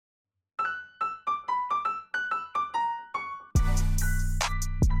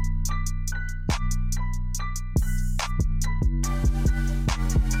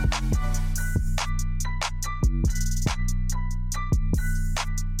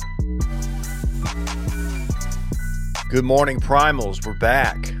Good morning, Primals. We're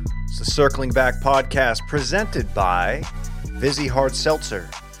back. It's the Circling Back podcast presented by Vizzy Hard Seltzer,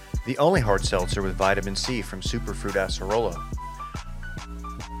 the only hard seltzer with vitamin C from Superfruit Acerola.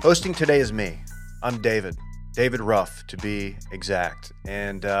 Hosting today is me. I'm David Ruff to be exact,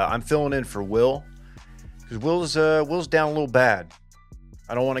 and I'm filling in for Will because Will's down a little bad.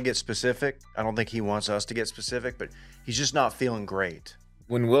 I don't want to get specific. I don't think he wants us to get specific, but he's just not feeling great.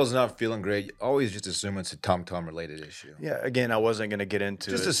 When Will's not feeling great, you always just assume it's a Tom related issue. Yeah, again, I wasn't going to get into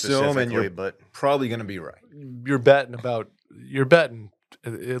just it assume, and you're but probably going to be right. You're betting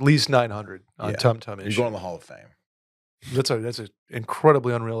at least 900 on Tum issue. You're going to the Hall of Fame. That's an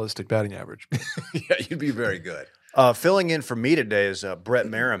incredibly unrealistic batting average. Yeah, you'd be very good. Filling in for me today is Brett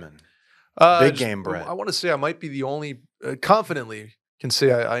Merriman. Big game, Brett. I want to say I might be the only, confidently can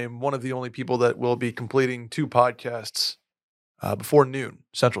say I am one of the only people that will be completing 2 podcasts before noon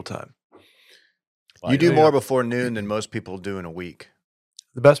Central Time. You do more before noon than most people do in a week.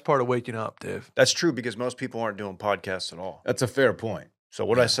 The best part of waking up, Dave. That's true because most people aren't doing podcasts at all. That's a fair point. So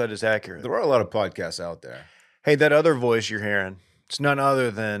what I said is accurate. There are a lot of podcasts out there. Hey, that other voice you're hearing, it's none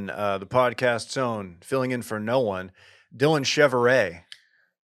other than the podcast's own, filling in for no one, Dylan Chevrolet.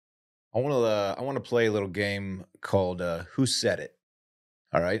 I want to play a little game called Who Said It?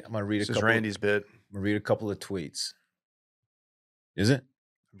 All right, I'm going to read This is Randy's bit. I'm going to read a couple of tweets. Is it?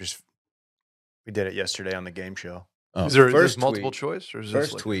 We did it yesterday on the game show. Oh, is there multiple choice? Or is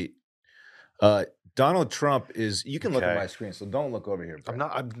first tweet. Donald Trump is, you can look at my screen, so don't look over here. Brett.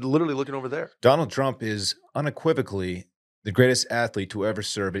 I'm literally looking over there. Donald Trump is unequivocally the greatest athlete to ever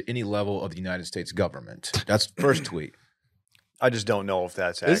serve at any level of the United States government. That's the first tweet. I just don't know if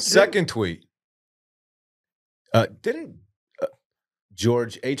that's accurate. Second tweet. Didn't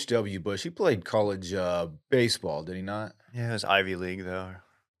George H.W. Bush, he played college baseball, did he not? Yeah, it was Ivy League, though.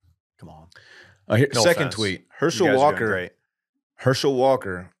 Come on. Second tweet. Herschel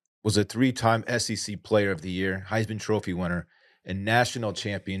Walker was a 3-time SEC Player of the Year, Heisman Trophy winner, and national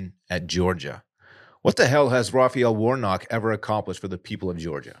champion at Georgia. What the hell has Raphael Warnock ever accomplished for the people of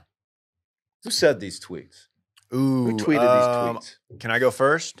Georgia? Who said these tweets? Who tweeted these tweets? Can I go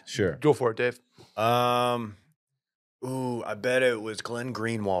first? Sure. Go for it, Dave. I bet it was Glenn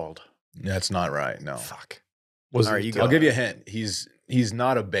Greenwald. That's not right, no. Fuck. All right, I'll give you a hint. He's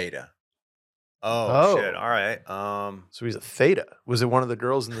not a beta. Oh, shit. All right. So he's a theta. Was it one of the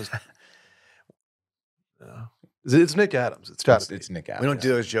girls in this? It's Nick Adams. It's Nick Adams. We don't do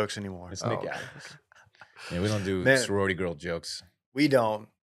those jokes anymore. It's Nick Adams. Yeah, we don't do sorority girl jokes. We don't.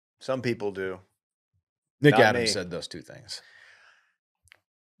 Some people do. Nick Adams said those 2 things.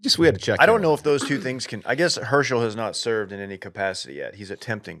 We had to check. I don't know if those 2 things can. I guess Herschel has not served in any capacity yet. He's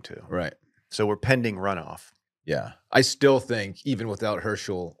attempting to. Right. So we're pending runoff. Yeah. I still think, even without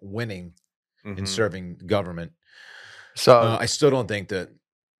Herschel winning and serving government, so I still don't think that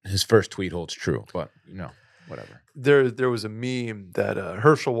his first tweet holds true. But, whatever. There was a meme that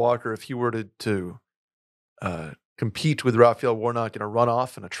Herschel Walker, if he were to compete with Raphael Warnock in a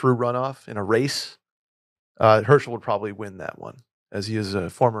runoff, in a true runoff, in a race, Herschel would probably win that one, as he is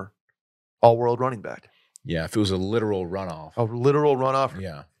a former all-world running back. Yeah, if it was a literal runoff. A literal runoff?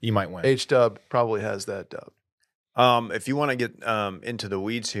 Yeah, he might win. H-Dub probably has that dub. If you want to get into the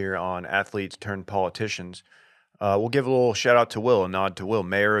weeds here on athletes turned politicians, we'll give a little shout-out to Will, a nod to Will,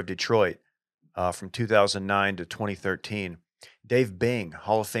 mayor of Detroit from 2009 to 2013. Dave Bing,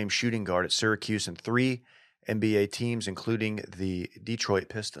 Hall of Fame shooting guard at Syracuse and 3 NBA teams, including the Detroit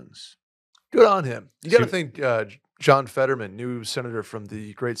Pistons. Good on him. You got to think John Fetterman, new senator from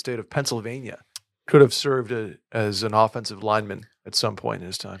the great state of Pennsylvania, could have served as an offensive lineman at some point in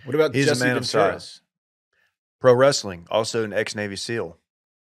his time. What about He's a man of size. Pro wrestling, also an ex-Navy SEAL.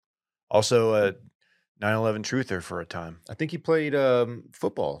 Also a 9/11 truther for a time. I think he played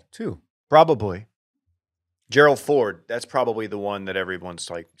football, too. Probably. Gerald Ford, that's probably the one that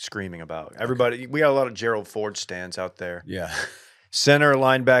everyone's like screaming about. Everybody, we got a lot of Gerald Ford stands out there. Yeah. Center,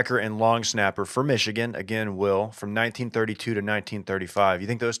 linebacker, and long snapper for Michigan. Again, Will, from 1932 to 1935. You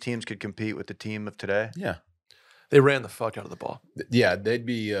think those teams could compete with the team of today? Yeah. They ran the fuck out of the ball. Yeah, they'd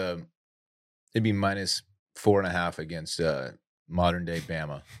be minus 4.5 against modern day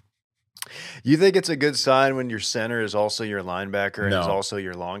Bama. You think it's a good sign when your center is also your linebacker and is also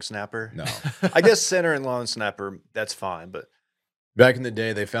your long snapper? No. I guess center and long snapper, that's fine, but back in the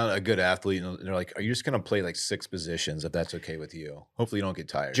day, they found a good athlete, and they're like, are you just going to play like 6 positions if that's okay with you? Hopefully you don't get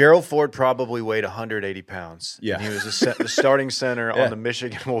tired. Gerald Ford probably weighed 180 pounds. Yeah. And he was the starting center on the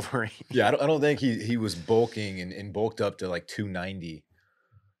Michigan Wolverines. Yeah, I don't think he was bulking and bulked up to like 290,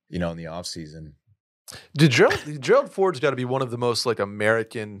 in the offseason. Gerald Ford's got to be one of the most like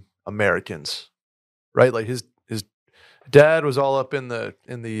American Americans, right? Like his dad was all up in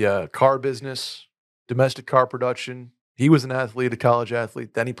the car business, domestic car production. He was an athlete, a college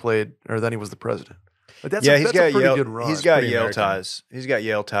athlete. Then he was the president. Like that's he's that's got a pretty Yale, good run. He's got Pretty Yale American. ties. He's got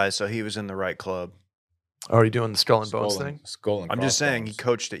Yale ties, so he was in the right club. Are you doing the skull and bones thing? Skull and I'm just saying he crossbones.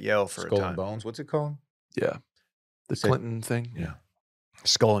 coached at Yale for Skull a time. and bones. What's it called? Yeah, the Say- Clinton thing. Yeah.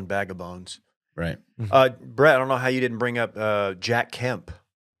 Skull and bag of bones. Right. Brett, I don't know how you didn't bring up Jack Kemp.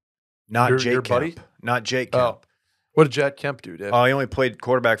 Not Jake your Kemp. buddy? Not Jake Kemp. Oh, what did Jack Kemp do, Dave? Oh, he only played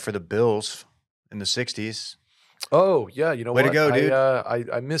quarterback for the Bills in the 60s. Oh, yeah. You know Way what? to go, dude.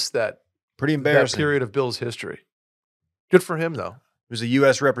 I missed that Pretty that embarrassing. period of Bills history. Good for him, though. He was a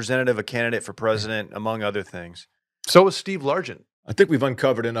U.S. representative, a candidate for president, among other things. So was Steve Largent. I think we've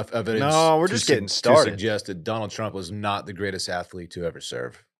uncovered enough evidence. No, we're to just getting to started. suggest that Donald Trump was not the greatest athlete to ever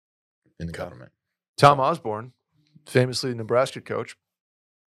serve in the government. Tom Osborne, famously Nebraska coach,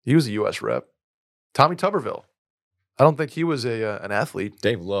 he was a U.S. rep. Tommy Tuberville. I don't think he was an athlete.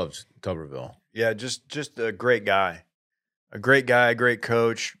 Dave loves Tuberville. Yeah, just a great guy. A great guy, great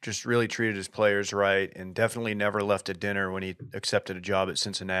coach, just really treated his players right, and definitely never left a dinner when he accepted a job at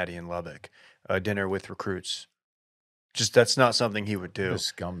Cincinnati and Lubbock, a dinner with recruits. Just that's not something he would What do. a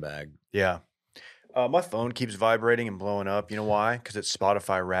scumbag. Yeah. My phone keeps vibrating and blowing up. You know why? Because it's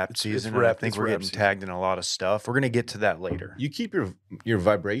Spotify Wrapped It's season. Wrapped- and I think it's we're Wrapped getting season. tagged in a lot of stuff. We're going to get to that later. You keep your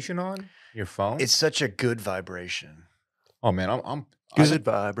vibration on your phone? It's such a good vibration. Oh man, I'm Good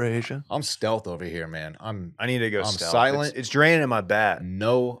vibration. I'm stealth over here, man. I need to go I'm stealth. silent. It's draining my bat.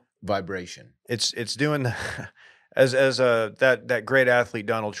 No vibration. It's doing the, as that great athlete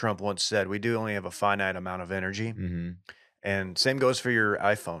Donald Trump once said, we do only have a finite amount of energy. Mm-hmm. And same goes for your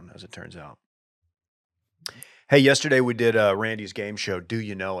iPhone, as it turns out. Hey, yesterday we did Randy's game show, Do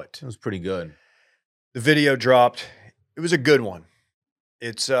You Know It? It was pretty good. The video dropped. It was a good one.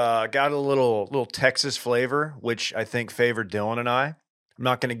 It's got a little Texas flavor, which I think favored Dylan and I. I'm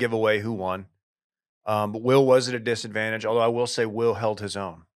not going to give away who won. But Will was at a disadvantage, although I will say Will held his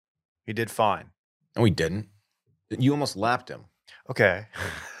own. He did fine. No, we didn't. You almost lapped him. Okay.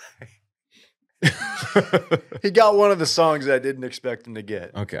 He got one of the songs I didn't expect him to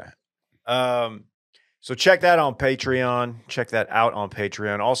get. Okay. So check that on Patreon. Check that out on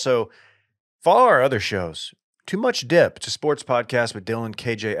Patreon. Also, follow our other shows. Too Much Dip. It's a sports podcast with Dylan,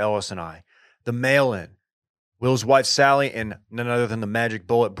 KJ Ellis, and I. The Mail-In. Will's wife, Sally, and none other than the Magic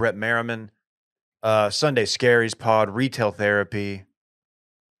Bullet, Brett Merriman. Sunday Scaries Pod. Retail Therapy.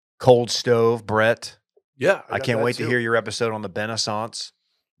 Cold Stove, Brett. Yeah. I can't wait to hear your episode on the Renaissance.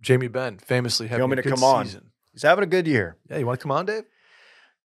 Jamie Benn, famously having want me a to good come on? season. He's having a good year. Yeah, you want to come on, Dave?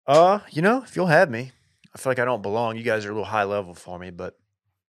 If you'll have me. I feel like I don't belong. You guys are a little high level for me, but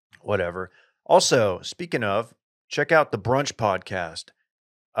whatever. Also, speaking of, check out the Brunch Podcast.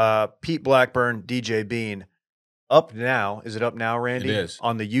 Pete Blackburn, DJ Bean. Up now. Is it up now, Randy? It is.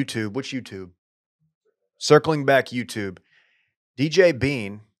 On the YouTube. Which YouTube? Circling Back YouTube. DJ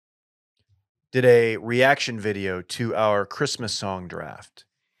Bean did a reaction video to our Christmas song draft.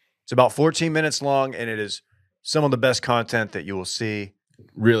 It's about 14 minutes long, and it is some of the best content that you will see.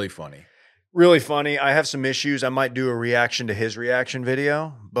 Really funny. Really funny. I have some issues. I might do a reaction to his reaction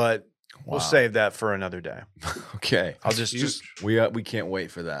video, but we'll Wow. save that for another day. Okay. I'll just We can't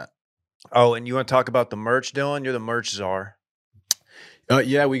wait for that. Oh, and you want to talk about the merch, Dylan? You're the merch czar.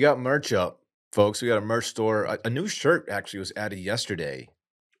 Yeah, we got merch up, folks. We got a merch store. A new shirt actually was added yesterday.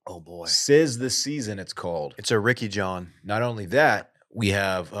 Oh boy. Sizz the Season, it's called. It's a Ricky John. Not only that, we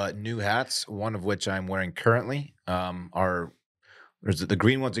have new hats, one of which I'm wearing currently. The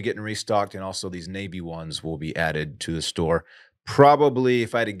green ones are getting restocked, and also these navy ones will be added to the store. Probably,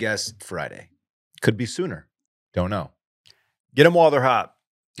 if I had to guess, Friday. Could be sooner. Don't know. Get them while they're hot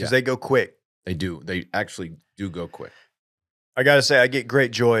because Yeah. they go quick. They do. They actually do go quick. I got to say, I get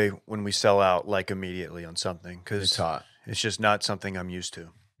great joy when we sell out like immediately on something It's because hot. it's just not something I'm used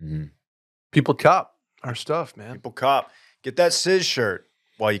to. Mm-hmm. People cop our stuff, man. People cop. Get that Sizz shirt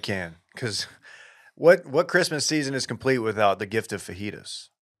while you can because what Christmas season is complete without the gift of fajitas?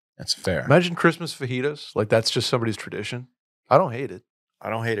 That's fair. Imagine Christmas fajitas. Like that's just somebody's tradition. I don't hate it. I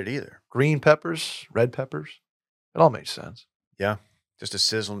don't hate it either. Green peppers, red peppers. It all makes sense. Yeah. Just a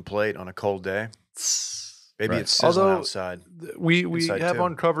sizzling plate on a cold day. Maybe Right. it's sizzling Although, outside. We Inside have too.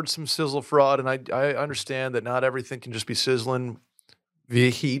 uncovered some sizzle fraud, and I understand that not everything can just be sizzling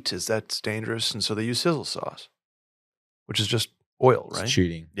via heat, as that's dangerous, and so they use sizzle sauce, which is just oil, It's right?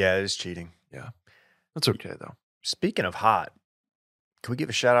 cheating. Yeah, it is cheating. That's okay though. Speaking of hot, can we give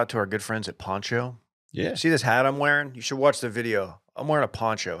a shout out to our good friends at Poncho? Yeah. See this hat I'm wearing? You should watch the video. I'm wearing a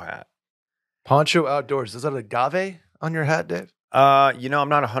poncho hat. Poncho Outdoors. Is that an agave on your hat, Dave? I'm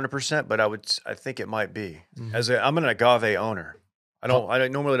not 100%, but I think it might be. Mhm. I'm an agave owner. I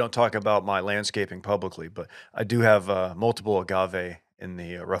normally don't talk about my landscaping publicly, but I do have multiple agave in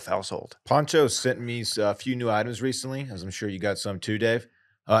the Rough household. Poncho sent me a few new items recently, as I'm sure you got some too, Dave.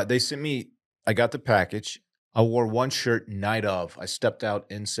 They sent me, I got the package. I wore one shirt night of. I stepped out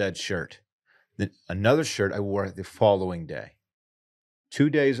in said shirt. Then another shirt I wore the following day. 2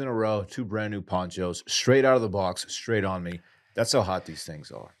 days in a row, 2 brand new ponchos, straight out of the box, straight on me. That's how hot these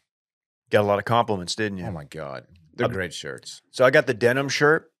things are. Got a lot of compliments, didn't you? Oh my God. They're I've- great shirts. So I got the denim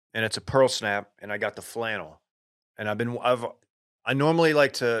shirt, and it's a pearl snap, and I got the flannel. And I normally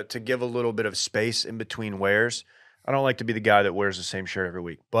like to give a little bit of space in between wears. I don't like to be the guy that wears the same shirt every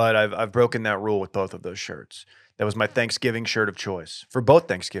week, but I've broken that rule with both of those shirts. That was my Thanksgiving shirt of choice for both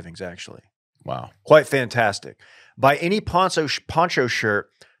Thanksgivings, actually. Wow. Quite fantastic. Buy any poncho shirt,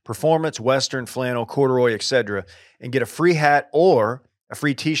 performance, western, flannel, corduroy, etc., and get a free hat or a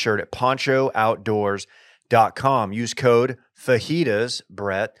free t-shirt at ponchooutdoors.com. Use code FAJITAS,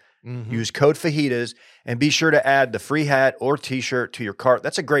 Brett. Mhm. Use code FAJITAS, and be sure to add the free hat or t-shirt to your cart.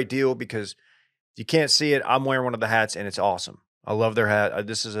 That's a great deal because if you can't see it, I'm wearing one of the hats, and it's awesome. I love their hat.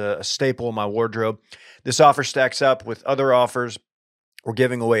 This is a staple in my wardrobe. This offer stacks up with other offers. We're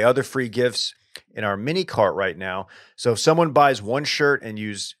giving away other free gifts in our mini cart right now. So if someone buys one shirt and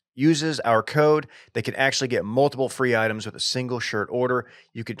uses our code, they can actually get multiple free items with a single shirt order.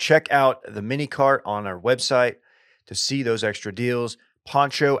 You can check out the mini cart on our website to see those extra deals.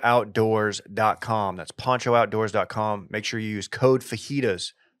 ponchooutdoors.com. That's ponchooutdoors.com. Make sure you use code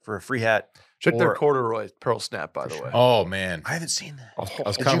FAJITAS for a free hat. Check their Or- corduroy pearl snap, by the sure. way. Oh, man. I haven't seen that. Oh, I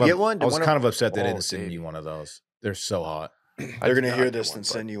was Did kind you of get one? I was Did one kind of upset they Oh, didn't send Dave. me one of those. They're so hot. I They're did going to not hear get this one, and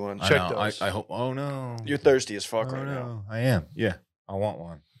but send you one. I Check know. those. I hope. Oh, no. You're thirsty as fuck Oh, right now. no. I am. Yeah. I want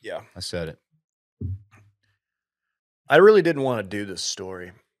one. Yeah. I said it. I really didn't want to do this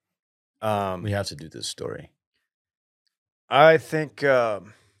story. We have to do this story. I think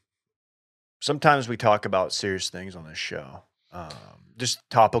sometimes we talk about serious things on this show, just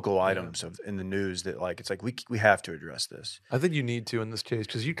topical items in the news that it's like we have to address this. I think you need to in this case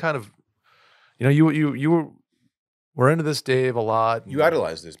because you kind of, you were into this, Dave, a lot. You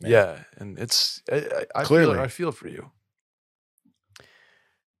idolize this, man. Yeah, and it's I Clearly. I feel for you.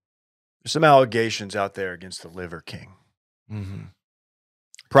 There's some allegations out there against the Liver King. Mm-hmm.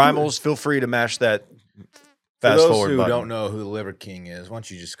 Primals, feel free to mash that For fast those forward who button. don't know who the Liver King is, why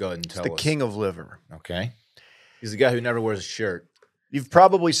don't you just go ahead and It's tell the us? king of liver. Okay. He's the guy who never wears a shirt, You've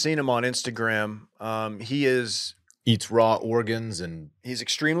probably seen him on Instagram. eats raw organs and He's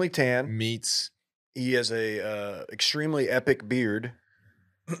extremely tan. meats. He has a extremely epic beard,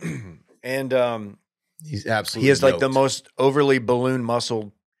 and He's absolutely he is like the yoked. most overly balloon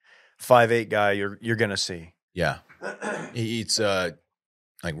muscled 5'8" guy you're gonna see. Yeah. He eats like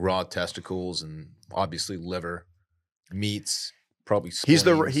raw testicles and obviously liver, meats, probably He's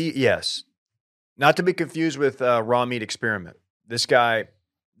spleens. yes, not to be confused with Raw Meat Experiment. This guy's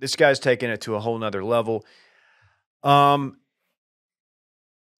taking it to a whole nother level.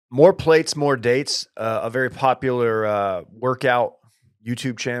 More plates, more dates. A very popular workout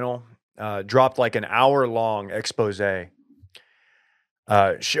YouTube channel dropped like an hour-long expose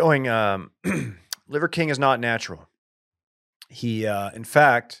showing Liver King is not natural. He, in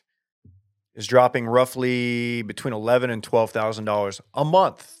fact, is dropping roughly between $11,000 and $12,000 a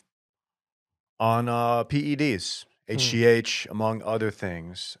month on PEDs, HGH, among other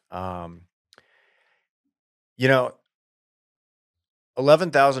things.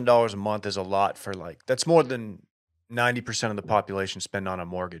 $11,000 a month is a lot for that's more than 90% of the population spend on a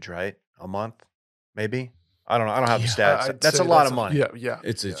mortgage, right? A month, maybe. I don't know. I don't have the stats. I'd That's say a lot of money. Yeah.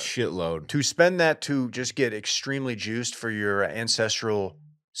 It's a shitload. To spend that to just get extremely juiced for your ancestral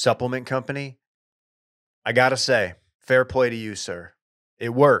supplement company, I gotta say, fair play to you, sir. It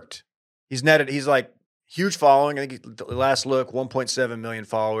worked. He's like huge following. I think the last look, 1.7 million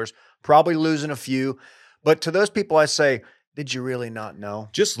followers, probably losing a few. But to those people, I say, did you really not know?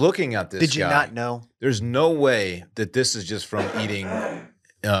 Just looking at this Did you guy, not know? there's no way that this is just from eating,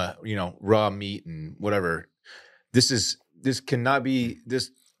 raw meat and whatever. This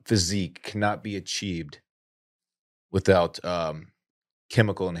physique cannot be achieved without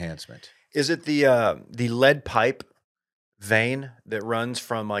chemical enhancement. Is it the lead pipe vein that runs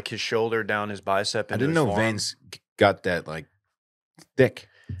from like his shoulder down his bicep? I into didn't his know forearm? veins got that like thick.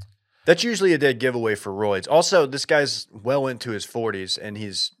 That's usually a dead giveaway for roids. Also, this guy's well into his 40s and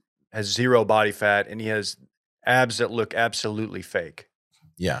has zero body fat and he has abs that look absolutely fake.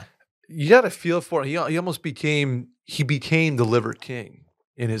 Yeah. You got to feel for it. He almost became the Liver King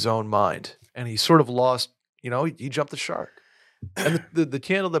in his own mind, and he sort of lost. He jumped the shark. And the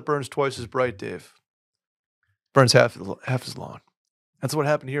candle that burns twice as bright, Dave, burns half as long. That's what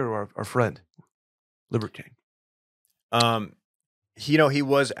happened here to our friend, Liver King. He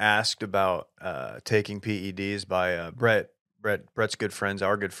was asked about taking PEDs by Brett's good friends,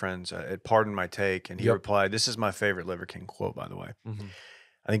 our good friends at Pardon My Take, and he replied, "This is my favorite Liver King quote, by the way." Mm-hmm.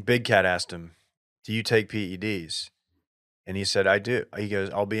 I think Big Cat asked him, "Do you take PEDs?" And he said, "I do." He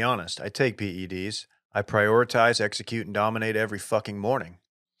goes, "I'll be honest, I take PEDs. I prioritize, execute, and dominate every fucking morning."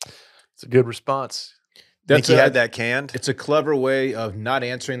 It's a good response. Think he had that canned? It's a clever way of not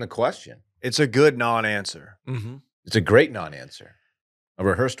answering the question. It's a good non-answer. Mm-hmm. It's a great non-answer. A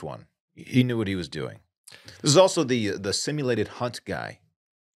rehearsed one. He knew what he was doing. This is also the simulated hunt guy.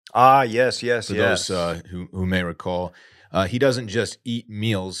 Ah, yes. For those who may recall, he doesn't just eat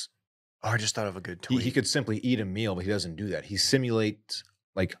meals. Oh, I just thought of a good tweet. He could simply eat a meal, but he doesn't do that. He simulates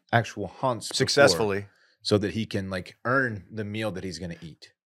like actual hunts successfully, so that he can like earn the meal that he's going to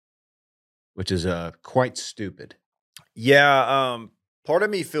eat, which is quite stupid. Yeah, part of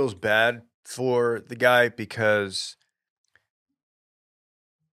me feels bad for the guy because,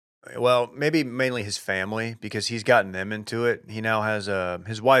 well, maybe mainly his family, because he's gotten them into it. He now has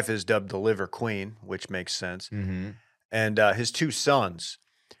his wife is dubbed the Liver Queen, which makes sense, and his 2 sons.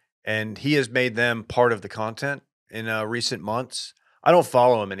 And he has made them part of the content in recent months. I don't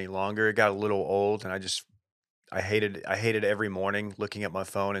follow him any longer. It got a little old, and I hated every morning looking at my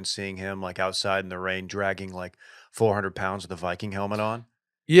phone and seeing him like outside in the rain dragging like 400 pounds with a Viking helmet on.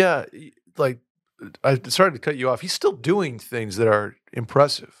 Yeah, like I started to cut you off. He's still doing things that are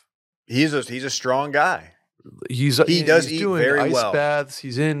impressive. He's a strong guy. He does eat doing very ice well. baths.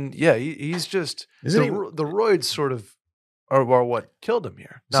 He's in. Yeah, he's just the roids sort of are what killed him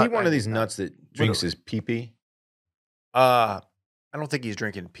here. Is he one of these nuts that drinks his pee-pee? I don't think he's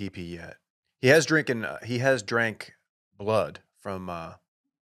drinking pee-pee yet. He has drank blood from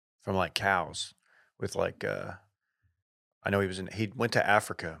like cows with like I know he went to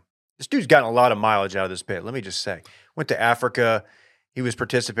Africa. This dude's gotten a lot of mileage out of this bit. Let me just say, went to Africa. He was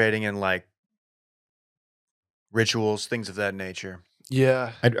participating in like rituals, things of that nature.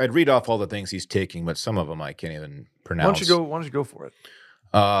 Yeah, I'd read off all the things he's taking, but some of them I can't even pronounce. Why don't you go for it?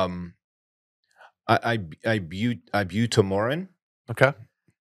 Ibutamorin. Okay.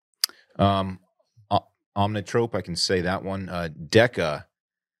 Omnitrope, I can say that one. Deca.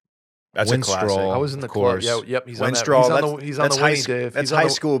 That's Winstrol, a classic. I was in the club. Yeah, yep. He's Winstrol. On that. He's on the Winnie, Dave. That's high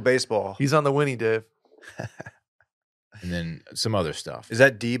school baseball. He's on the Winnie, Dave. And then some other stuff. Is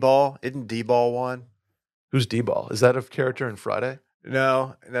that D-Ball? Isn't D-Ball one? Who's D-Ball? Is that a character in Friday?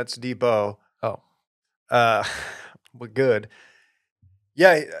 No, that's D-Bo. Oh. Well, good.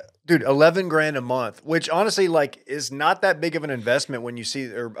 Yeah, dude, $11,000 a month, which honestly, like, is not that big of an investment when you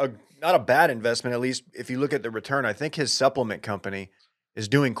see, not a bad investment, at least if you look at the return. I think his supplement company is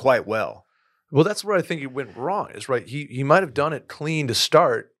doing quite well. Well, that's where I think he went wrong. Is right. He might have done it clean to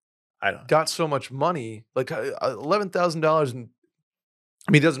start. Got so much money, like $11,000, and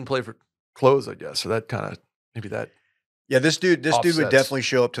I mean, he doesn't play for clothes, I guess. So that kind of maybe that. Yeah, this dude offsets. would definitely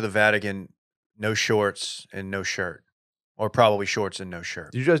show up to the Vatican, no shorts and no shirt, or probably shorts and no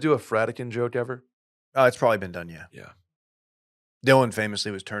shirt. Did you guys do a Fratican joke ever? Oh, it's probably been done. Yeah. Yeah. Dylan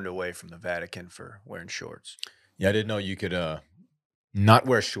famously was turned away from the Vatican for wearing shorts. Yeah, I didn't know you could not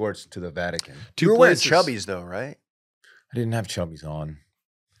wear shorts to the Vatican. You were wearing chubbies though, right? I didn't have chubbies on.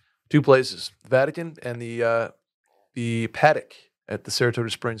 2 places: Vatican and the paddock at the Saratoga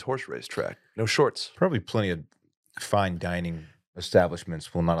Springs horse race track. No shorts. Probably plenty of fine dining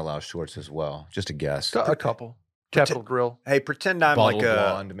establishments will not allow shorts as well. Just a guess. A couple. Capitol Grill. Hey, pretend I'm Bottled like a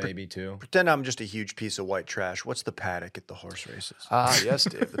blonde, maybe too. Pretend I'm just a huge piece of white trash. What's the paddock at the horse races? Ah, yes,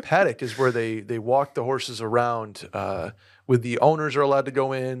 Dave. The paddock is where they walk the horses around. With the owners are allowed to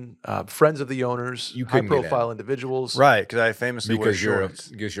go in. Friends of the owners, high-profile individuals, right? Because I famously wear shorts.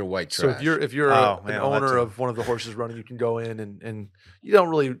 Because you're white trash. So if you're an owner of one of the horses running, you can go in and you don't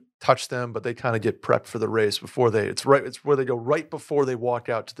really touch them, but they kind of get prepped for the race before they. It's where they go right before they walk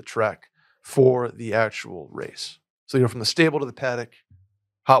out to the track for the actual race. So you go from the stable to the paddock,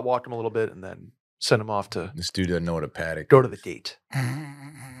 hot walk them a little bit, and then send them off to. This dude doesn't know what a paddock. Go to the gate.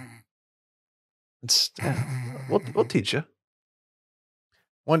 We'll teach you.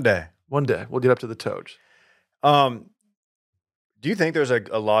 One day we'll get up to the toads. Do you think there's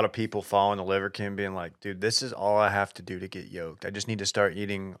a lot of people following the Liver King being like, dude, this is all I have to do to get yoked. I just need to start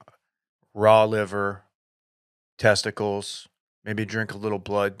eating raw liver, testicles, maybe drink a little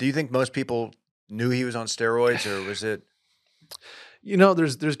blood. Do you think most people knew he was on steroids, or was it? You know,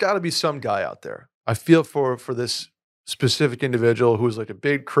 there's got to be some guy out there. I feel for this specific individual who's like a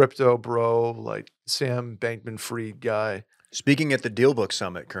big crypto bro, like Sam Bankman-Fried guy. Speaking at the Dealbook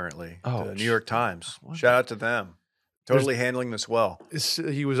Summit currently, the New York Times. Shout out to them. Totally handling this well.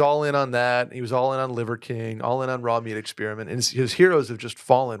 He was all in on that. He was all in on Liver King, all in on Raw Meat Experiment. And his heroes have just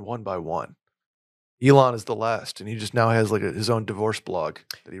fallen one by one. Elon is the last, and he just now has like his own divorce blog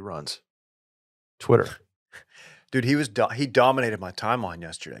that he runs. Twitter. Dude, he dominated my timeline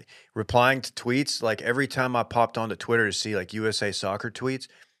yesterday. Replying to tweets, like every time I popped onto Twitter to see like USA Soccer tweets,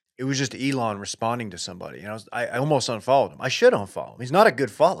 it was just Elon responding to somebody. And I almost unfollowed him. I should unfollow him. He's not a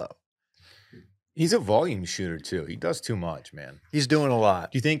good follow. He's a volume shooter too. He does too much, man. He's doing a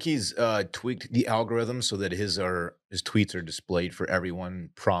lot. Do you think he's tweaked the algorithm so that his tweets are displayed for everyone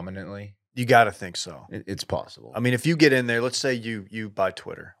prominently? You got to think so. It's possible. I mean, if you get in there, let's say you buy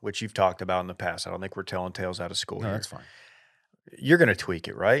Twitter, which you've talked about in the past. I don't think we're telling tales out of school No, here. that's fine. You're going to tweak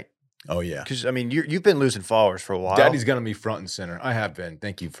it, right? Oh, yeah. Because, I mean, you've been losing followers for a while. Daddy's going to be front and center. I have been.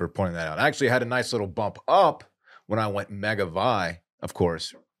 Thank you for pointing that out. I actually had a nice little bump up when I went Mega Vi, of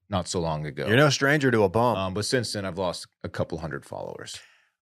course, not so long ago. You're no stranger to a bump. But since then, I've lost a couple hundred followers.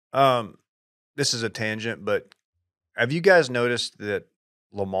 This is a tangent, but have you guys noticed that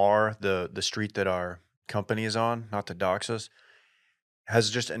Lamar, the street that our company is on, not to dox us,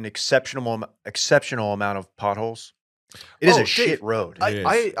 has just an exceptional amount of potholes? It is a shit road.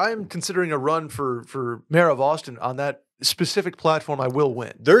 I am considering a run for mayor of Austin on that specific platform. I will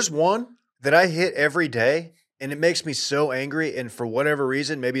win. There's one that I hit every day, and it makes me so angry. And for whatever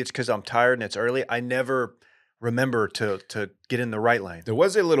reason, maybe it's because I'm tired and it's early, I never remember to get in the right lane. There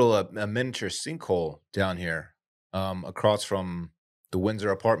was a little a miniature sinkhole down here across from the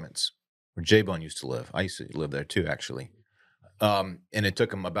Windsor Apartments where J-Bone used to live. I used to live there too, actually. And it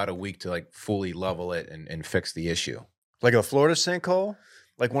took him about a week to like fully level it and fix the issue. Like a Florida sinkhole?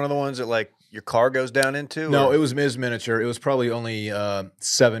 Like one of the ones that like your car goes down into? No, or? it was miniature. It was probably only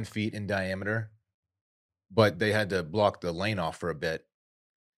 7 feet in diameter, but they had to block the lane off for a bit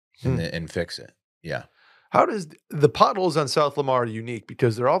and fix it. Yeah. How does the potholes on South Lamar are unique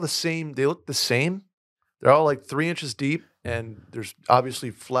because they're all the same. They look the same. They're all like 3 inches deep, and there's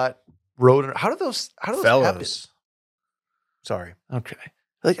obviously flat road. How do those happen? Sorry. Okay.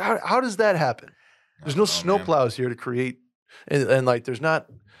 Like how does that happen? There's no snowplows here to create, and like there's not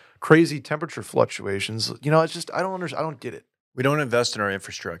crazy temperature fluctuations. You know, it's just I don't understand. I don't get it. We don't invest in our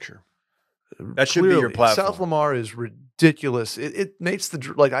infrastructure. That should be your platform. South Lamar is ridiculous. It makes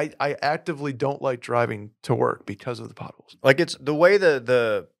I actively don't like driving to work because of the potholes. Like it's the way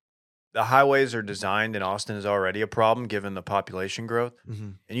the highways are designed in Austin is already a problem given the population growth. Mm-hmm.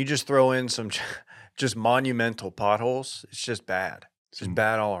 And you just throw in some just monumental potholes. It's just bad. It's just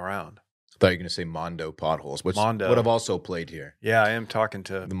bad all around. I thought you were going to say Mondo potholes, which would have also played here. Yeah, I am talking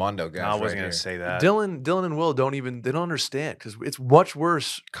to the Mondo guys. No, I wasn't going to say that. Dylan and Will don't understand because it's much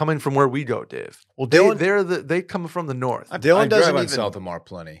worse coming from where we go, Dave. Well, Dylan, they come from the north. Dylan doesn't even South Lamar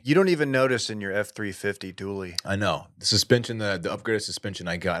plenty. You don't even notice in your F350 dually. I know the suspension, the upgraded suspension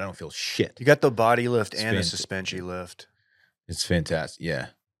I got. I don't feel shit. You got the body lift and a suspension lift. It's fantastic. Yeah.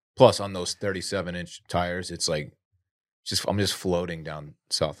 Plus, on those 37-inch tires, it's like. I'm just floating down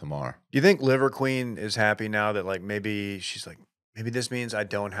South Lamar. Do you think Liver Queen is happy now that like maybe she's like maybe this means I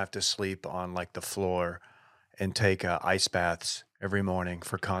don't have to sleep on like the floor and take ice baths every morning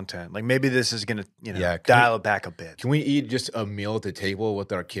for content? Like maybe this is gonna dial it back a bit. Can we eat just a meal at the table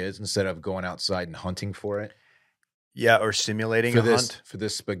with our kids instead of going outside and hunting for it? Yeah, or simulating a hunt for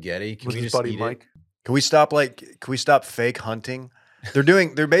this spaghetti. Can we just eat Mike? It? Can we stop fake hunting?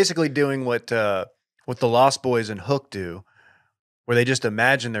 They're basically doing what the Lost Boys and Hook do, where they just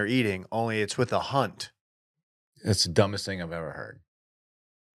imagine they're eating, only it's with a hunt. That's the dumbest thing I've ever heard.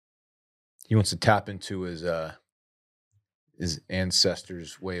 He wants to tap into his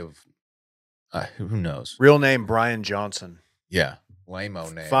ancestors' way of, who knows? Real name, Brian Johnson. Yeah, lame-o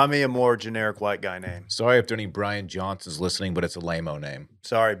name. Find me a more generic white guy name. Sorry if there are any Brian Johnsons listening, but it's a lame-o name.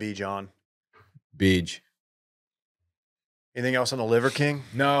 Sorry, B. John. Beej. Anything else on the Liver King?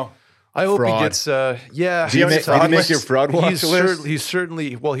 No. I hope he gets, yeah. Did you make your fraud watch list? He's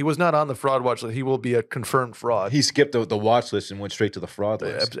certainly, well, he was not on the fraud watch list. He will be a confirmed fraud. He skipped the watch list and went straight to the fraud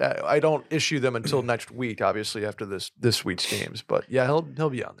list. I don't issue them until next week, obviously, after this week's games. But yeah, he'll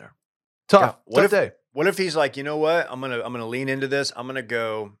be on there. Tough day. What if he's like, you know what? I'm gonna lean into this. I'm gonna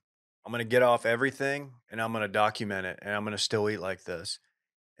get off everything and I'm gonna document it and I'm gonna still eat like this.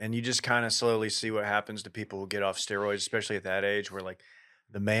 And you just kind of slowly see what happens to people who get off steroids, especially at that age where like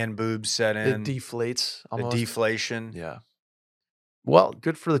the man boobs set in. It deflates almost. The deflation. Yeah. Well,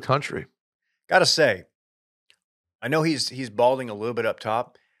 good for the country. Gotta say, I know he's balding a little bit up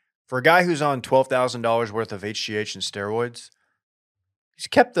top. For a guy who's on $12,000 worth of HGH and steroids, he's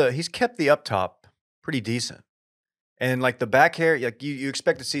kept the up top pretty decent. And like the back hair, like you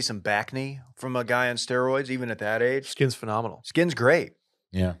expect to see some back knee from a guy on steroids, even at that age. Skin's phenomenal. Skin's great.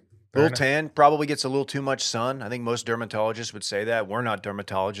 Yeah. A little tan, probably gets a little too much sun. I think most dermatologists would say that. We're not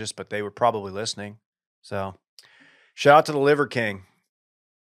dermatologists, but they were probably listening. So shout out to the Liver King.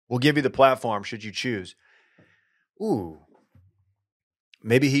 We'll give you the platform should you choose. Ooh.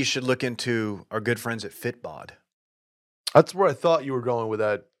 Maybe he should look into our good friends at Fitbod. That's where I thought you were going with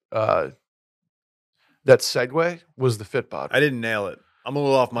that. That segue was the Fitbod. I didn't nail it. I'm a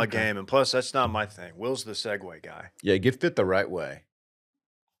little off my game, and plus, that's not my thing. Will's the segue guy. Yeah, get fit the right way.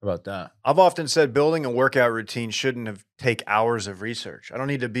 How about that? I've often said building a workout routine shouldn't take hours of research. I don't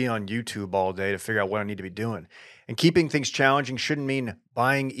need to be on YouTube all day to figure out what I need to be doing. And keeping things challenging shouldn't mean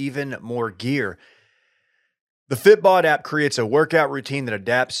buying even more gear. The Fitbod app creates a workout routine that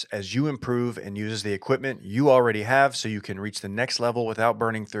adapts as you improve and uses the equipment you already have so you can reach the next level without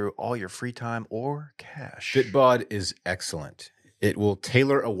burning through all your free time or cash. Fitbod is excellent. It will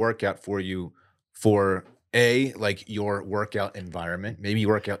tailor a workout for you for like your workout environment. Maybe you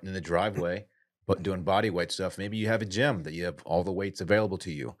work out in the driveway, but doing body weight stuff. Maybe you have a gym that you have all the weights available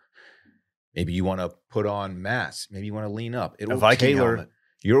to you. Maybe you want to put on mass. Maybe you want to lean up. It will tailor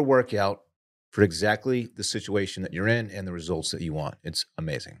your workout for exactly the situation that you're in and the results that you want. It's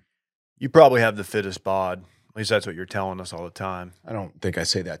amazing. You probably have the fittest bod. At least that's what you're telling us all the time. I don't think I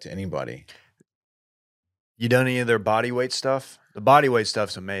say that to anybody. You done any of their body weight stuff? The body weight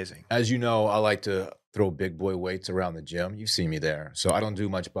stuff's amazing. As you know, I like to throw big boy weights around the gym. You see me there. So I don't do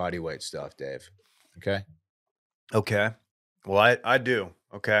much body weight stuff, Dave. Okay? Okay. Well, I do.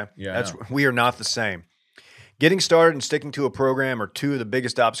 Okay. Yeah. We are not the same. Getting started and sticking to a program are two of the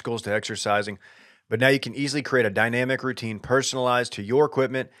biggest obstacles to exercising, but now you can easily create a dynamic routine personalized to your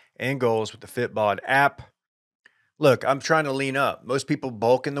equipment and goals with the Fitbod app. Look, I'm trying to lean up. Most people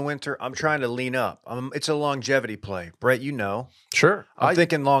bulk in the winter. I'm trying to lean up. It's a longevity play. Brett, you know. Sure. I'm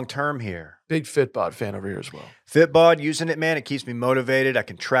thinking long-term here. Big Fitbod fan over here as well. Fitbod, using it, man, it keeps me motivated. I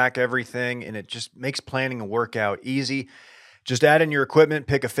can track everything, and it just makes planning a workout easy. Just add in your equipment,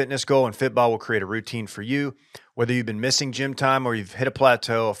 pick a fitness goal, and Fitbod will create a routine for you. Whether you've been missing gym time or you've hit a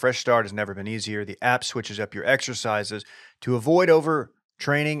plateau, a fresh start has never been easier. The app switches up your exercises to avoid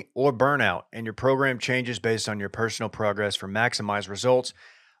overtraining or burnout, and your program changes based on your personal progress for maximized results.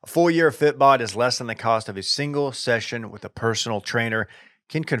 A full year of Fitbod is less than the cost of a single session with a personal trainer.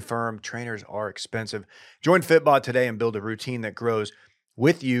 Can confirm trainers are expensive. Join Fitbod today and build a routine that grows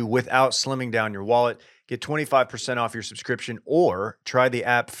with you without slimming down your wallet. Get 25% off your subscription or try the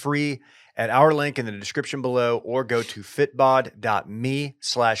app free at our link in the description below or go to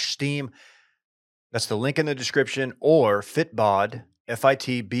fitbod.me/steam. That's the link in the description or Fitbod,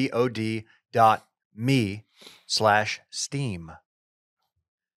 fitbod.me/steam.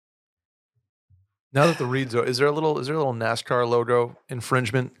 Now that the reads are, is there a little NASCAR logo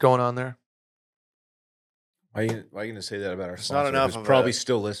infringement going on there? Why are you going to say that about our It's sponsor? not enough Who's of probably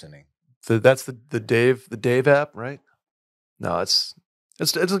still listening. That's the Dave app, right? No, it's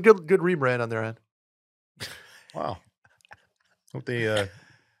a good rebrand on their end. Wow. Hope they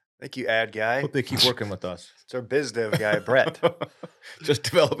Thank you, ad guy. hope they keep working with us. It's our biz dev guy, Brett. Just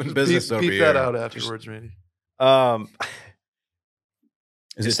developing business over beep here. that out afterwards, Randy.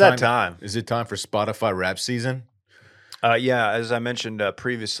 It's that time. Is it time for Spotify rap season? Yeah, as I mentioned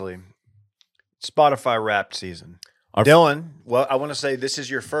previously, Spotify rap season. Dylan, well, I want to say this is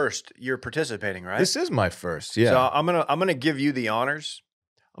your first. You're participating, right? This is my first. Yeah. So I'm gonna give you the honors.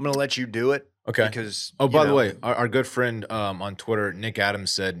 I'm gonna let you do it. Okay. Because by the way, our good friend on Twitter, Nick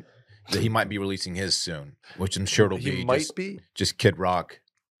Adams, said that he might be releasing his soon, which I'm sure it'll be just Kid Rock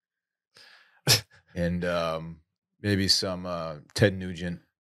and maybe some Ted Nugent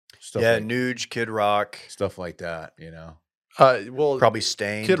stuff. Yeah, Nuge, Kid Rock, stuff like that. You know. Well, probably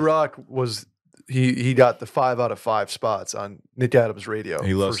Stain. Kid Rock was. He got the 5 out of 5 spots on Nick Adams Radio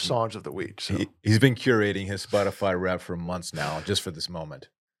for Songs of the Week. So. He's been curating his Spotify rap for months now, just for this moment.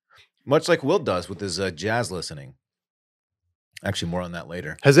 Much like Will does with his jazz listening. Actually, more on that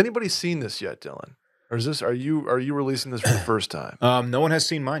later. Has anybody seen this yet, Dylan? Or is this are you releasing this for the first time? No one has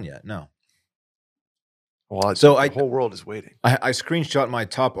seen mine yet. No. Well, the whole world is waiting. I screenshot my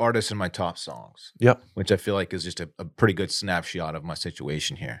top artists and my top songs. Yep. Which I feel like is just a pretty good snapshot of my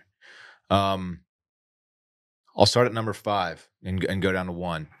situation here. I'll start at number 5 and go down to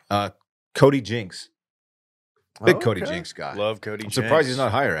 1. Cody Jinks. Big Cody Jinks guy. Love Cody Jinks. I'm surprised he's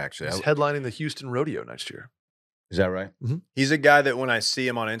not higher, actually. He's headlining the Houston Rodeo next year. Is that right? Mm-hmm. He's a guy that when I see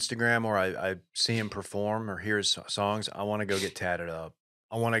him on Instagram or I see him perform or hear his songs, I want to go get tatted up.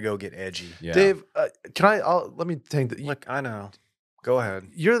 I want to go get edgy. Yeah. Dave, let me take that. Look, I know. Go ahead.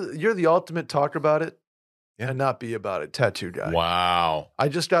 You're the ultimate talk about it. and not be about it. Tattoo guy. Wow. I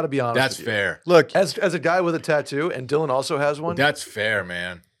just got to be honest. That's with you. fair. Look, As a guy with a tattoo, and Dylan also has one. That's fair,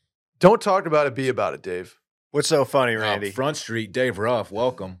 man. Don't talk about it. Be about it, Dave. what's so funny, Randy? Front Street, Dave Ruff,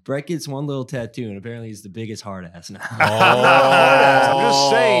 welcome. Brett gets one little tattoo, and apparently he's the biggest hard ass now. I'm just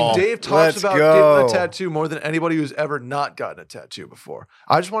saying, Dave talks let's about go. getting a tattoo more than anybody who's ever not gotten a tattoo before.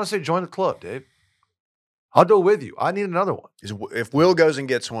 I just want to say, join the club, Dave. I'll go with you. I need another one. If Will goes and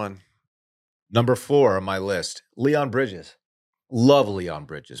gets one, Number 4 on my list, Leon Bridges. Love Leon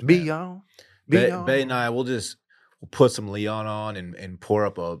Bridges. Be man. y'all. Bay and I will we'll put some Leon on and pour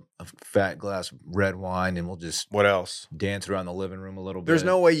up a fat glass of red wine, and we'll just what else? dance around the living room a little bit. There's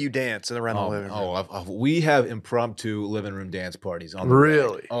no way you dance around the living room. We have impromptu living room dance parties on the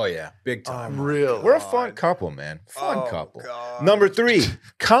Really? reg. Oh yeah, big time. Really? We're a fun couple, man. Fun Oh, couple. God. Number 3,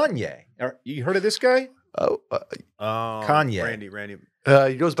 Kanye. You heard of this guy? Kanye. Randy.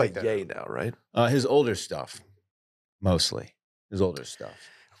 He goes by Take that Ye now, right? His older stuff, mostly. His older stuff.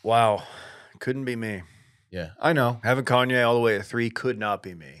 Wow. Couldn't be me. Yeah, I know. Having Kanye all the way at 3 could not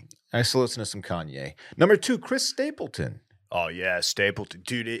be me. I still listen to some Kanye. Number 2, Chris Stapleton, Oh, yeah. Stapleton.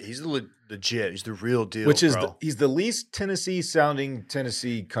 Dude, he's legit. He's the real deal, which is bro. he's the least Tennessee-sounding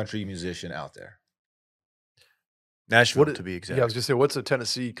Tennessee country musician out there. Nashville, to be exact. Yeah, I was going to say, what's a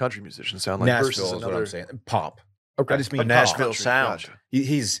Tennessee country musician sound like Nashville versus is what another? I'm saying. Pop. Okay. I just mean A pop. Nashville Country, sound.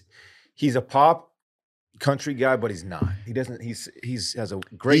 gotcha. He's a pop country guy, but he's not. He doesn't. He's has a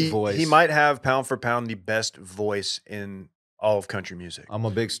great voice. He might have pound for pound the best voice in all of country music. I'm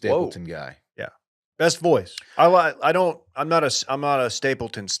a big Stapleton guy. Best voice. I'm not a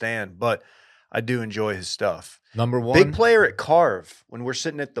Stapleton stan, but I do enjoy his stuff. Number 1, Big player at Carve when we're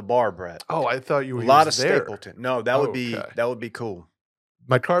sitting at the bar, Brett. Oh, I thought you were A lot of there. Stapleton. No, that would be cool.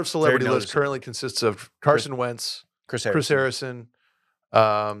 My Carve celebrity Very list noticeable. currently consists of Carson Wentz, Chris Chris Harrison.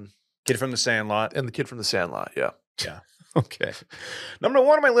 Harrison, Kid from the Sandlot. and the kid from the Sandlot. Yeah. Okay. Number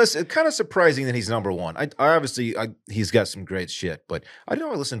 1 on my list. It's kind of surprising that he's number 1. I obviously he's got some great shit, but I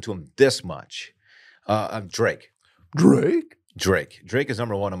don't listen to him this much. Drake. Drake is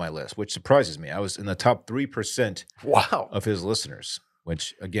number 1 on my list, which surprises me. I was in the top 3% Wow. of his listeners,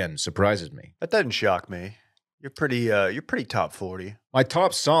 which again surprises me. That doesn't shock me. You're pretty top 40. My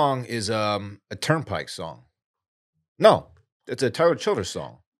top song is a Turnpike song. No, it's a Tyler Childers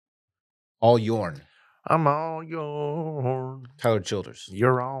song. All Yourn. I'm all yours. Tyler Childers.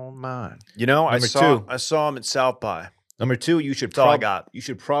 You're all mine. You know, Number I saw him at South by. Number 2, you should That's all I got. You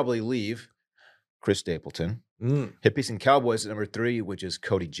should probably leave Chris Stapleton. Hippies and Cowboys at number 3, which is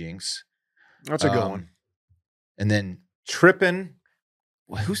Cody Jinks. That's a good one. And then Trippin'.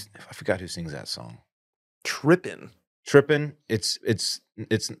 I forgot who sings that song. Trippin'. Trippin'. It's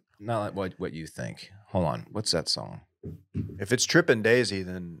not like what you think. Hold on. What's that song? If it's Trippin' Daisy,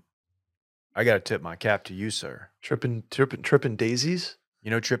 then I got to tip my cap to you, sir. Trippin' Daisies?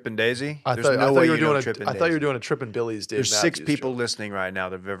 You know Trippin' Daisy? I There's thought no you way were you know doing Trippin' I thought you were Daisy. doing a Trippin' Billy's Dave There's 6 Matthews people joke. listening right now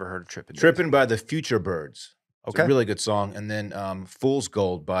that have ever heard of Trippin' Daisy. Trippin' by the Future Birds. It's Okay. a really good song. And then Fool's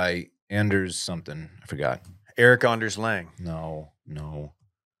Gold by Anders something. I forgot. Eric Anders Lang. No.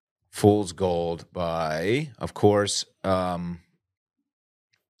 Fool's Gold by, of course, I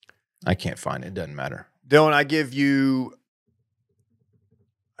can't find it. It doesn't matter. Dylan, I give you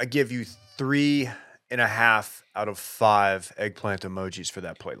 3.5 out of 5 eggplant emojis for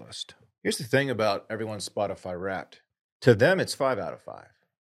that playlist. Here's the thing about everyone's Spotify Wrapped. To them, it's 5 out of 5.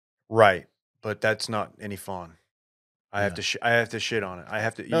 Right, but that's not any fun. I have Yeah. to. I have to shit on it. I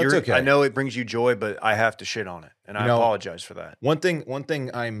have to. No, it's okay. I know it brings you joy, but I have to shit on it, and I apologize for that. One thing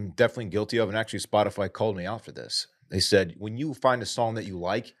I'm definitely guilty of, and actually Spotify called me out for this. They said, when you find a song that you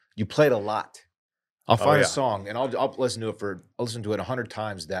like, you play it a lot. I'll find a song and I'll listen to it 100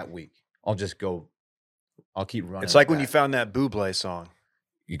 times that week. I'll keep running. It's like when you found that Bublé song.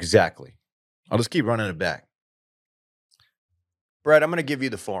 Exactly. I'll just keep running it back. Brett, I'm going to give you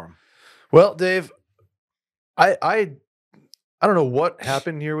the forum. Well, Dave, I don't know what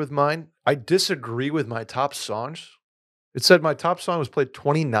happened here with mine. I disagree with my top songs. It said my top song was played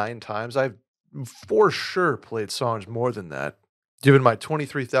 29 times. I've for sure played songs more than that, given my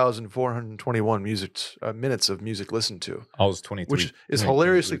 23,421 minutes of music listened to, I was 23. which is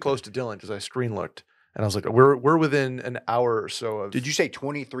hilariously close to Dylan because I screen looked and I was like, we're within an hour or so of. Did you say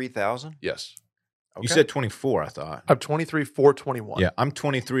 23,000? Yes. You said 24, I thought. I'm 23,421. Yeah, I'm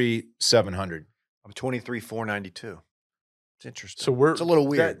 23,700. I'm 23,492. It's interesting. So it's a little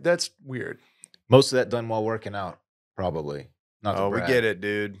weird. That's weird. Most of that done while working out, probably. Not to We brag. get it,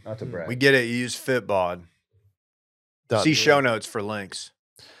 dude. Not to brag. We get it. You use Fitbod. Done. See show notes for links.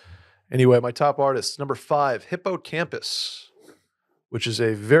 Anyway, my top artist, number 5, Hippocampus, which is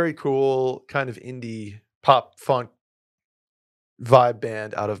a very cool kind of indie pop funk vibe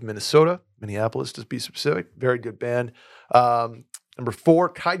band out of Minneapolis to be specific. Very good band. Number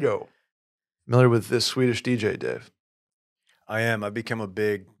 4, Kygo. Familiar with this Swedish DJ, Dave? I am. I've become a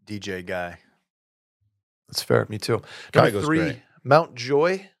big DJ guy. That's fair. Me too. Number Kygo's 3, great. Mount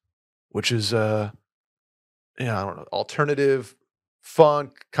Joy, which is I don't know, alternative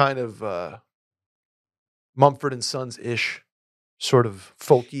funk kind of Mumford and Sons ish sort of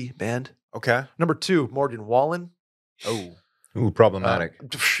folky band. Okay. Number 2, Morgan Wallen. Oh. Ooh, problematic.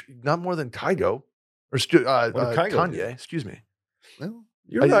 Not more than Kygo or What did Kygo Kanye. do? Excuse me. Well,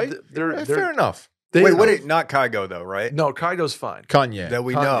 You're right. They're Fair enough. wait, what? Not Kygo though, right? No, Kygo's fine. Kanye. That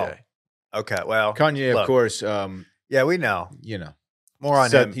we Kanye. know. Okay. Well, Kanye, look, of course, Yeah, we know. More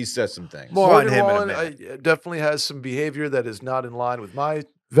on him. He said some things. More on Morgan him in a Wallen minute. definitely has some behavior that is not in line with my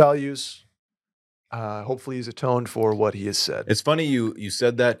values. Hopefully, he's atoned for what he has said. It's funny you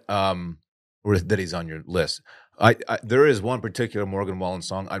said that, or that he's on your list. There is one particular Morgan Wallen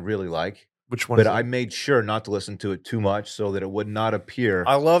song I really like, Which one? but is it? I made sure not to listen to it too much so that it would not appear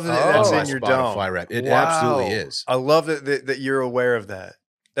I love that that's on my in your Spotify dome. rap. It Wow. absolutely is. I love that you're aware of that.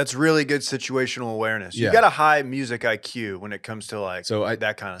 That's really good situational awareness. You Yeah. got a high music IQ when it comes to like So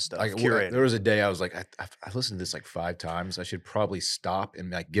that kind of stuff. Like, Curated. there was a day I was like, I listened to this like 5 times. I should probably stop and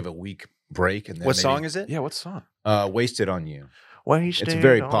like give a week break. And then What song is it? Yeah, what song? "Wasted on You"? Wasted It's a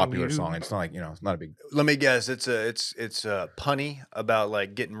very on popular you. song. It's not like it's not a big. Let me guess. It's punny about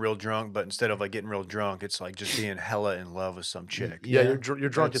like getting real drunk, but instead of like getting real drunk, it's like just being hella in love with some chick. Yeah, you're drunk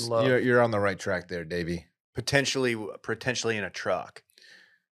in That's- love. You're on the right track there, Davey. Potentially in a truck.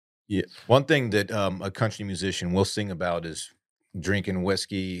 Yeah. One thing that a country musician will sing about is drinking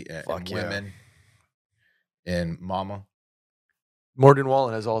whiskey and Fuck yeah. women and mama. Morgan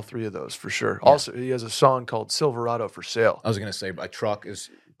Wallen has all 3 of those for sure. Yeah. Also, he has a song called "Silverado for Sale." I was gonna say a truck is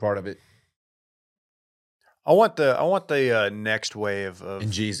part of it. I want the next wave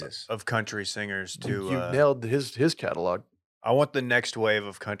And Jesus. of country singers to. You nailed his catalog. I want the next wave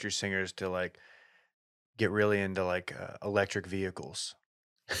of country singers to like get really into like electric vehicles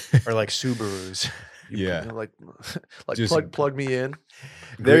or like Subarus. Yeah. You know, like Just- plug me in.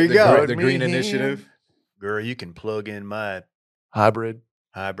 There you The go. gre- The Me Green here. Initiative. Girl, you can plug in my Hybrid.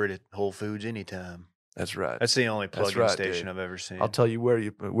 hybrid at Whole Foods anytime. That's right. That's the only That's plug-in right, station Dave. I've ever seen. I'll tell you where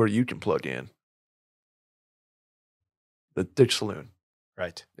you can plug in. The Dick Saloon.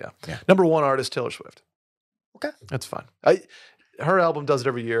 Right. Number 1 artist, Taylor Swift. Okay. That's fine. Her album does it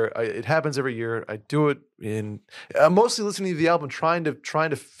every year. It happens every year. I do it I'm mostly listening to the album, trying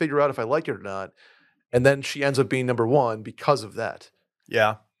to figure out if I like it or not. And then she ends up being number 1 because of that.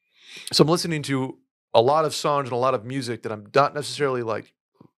 Yeah. So I'm listening to a lot of songs and a lot of music that I'm not necessarily like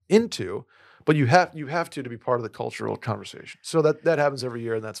into, but you have to be part of the cultural conversation. So that happens every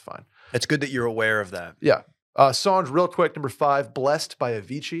year, and that's fine. It's good that you're aware of that. Yeah. Songs real quick. Number 5, "Blessed" by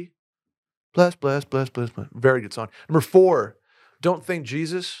Avicii. Bless. Very good song. Number 4, "Don't Think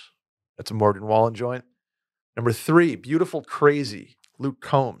Jesus." That's a Morgan Wallen joint. Number 3, "Beautiful Crazy," Luke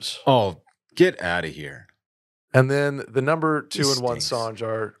Combs. Oh, get out of here. And then the number 2 He and 1 stinks. songs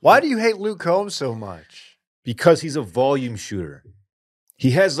are. Why do you hate Luke Combs so much? Because he's a volume shooter.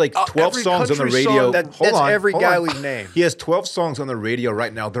 He has like 12 every songs on the country radio. song- That's Hold on, every hold guy on. we've named. He has 12 songs on the radio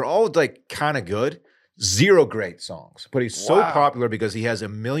right now. They're all like kind of good. 0 great songs. But he's so Wow. popular because he has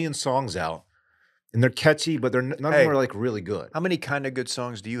 1,000,000 songs out. And they're catchy, but none of Hey. them are like really good. How many kind of good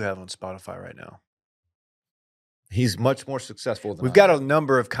songs do you have on Spotify right now? He's much more successful than We've I got am. a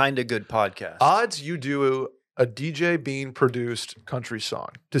number of kind of good podcasts. Odds you do a DJ Bean produced country song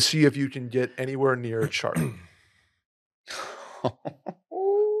to see if you can get anywhere near a chart.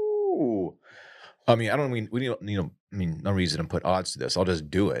 Ooh. I mean, we don't need no reason to put odds to this. I'll just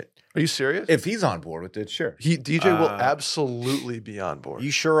do it. Are you serious? If he's on board with it, sure. DJ will Uh, absolutely be on board.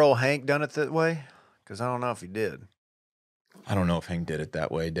 You sure old Hank done it that way? Because I don't know if he did. I don't know if Hank did it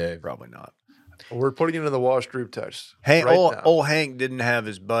that way, Dave. Probably not. We're putting it into the Wash group text. Hey, right old, now. old Hank didn't have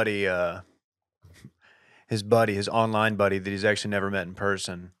his buddy, his online buddy that he's actually never met in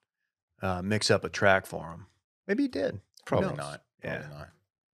person, mix up a track for him. Maybe he did. Probably knows? not. Yeah. Probably not.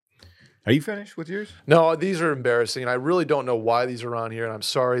 Are you finished with yours? No, these are embarrassing, and I really don't know why these are on here, and I'm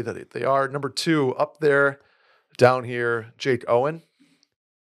sorry that they are. Number 2, up there, down here, Jake Owen.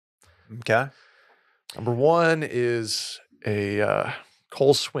 Okay. Number 1 is a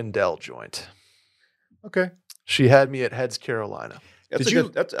Cole Swindell joint. Okay. She Had Me at Heads, Carolina. That's Did a you-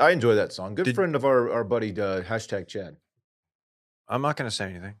 good, that's, I enjoy that song. Good Did- friend of our buddy, hashtag Chad. I'm not going to say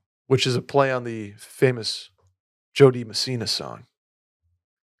anything. Which is a play on the famous Jody Messina song.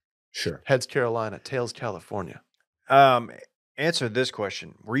 Sure. Heads, Carolina, Tails, California. Answer this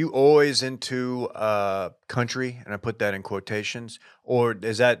question. Were you always into country? And I put that in quotations. Or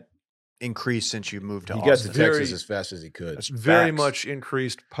does that increase since you moved to He got to Austin? Texas as fast as he could. That's Very facts. much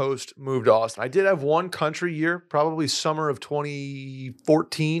increased post move to Austin. I did have one country year, probably summer of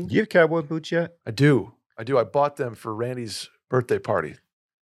 2014. Do you have cowboy boots yet? I do. I bought them for Randy's birthday party.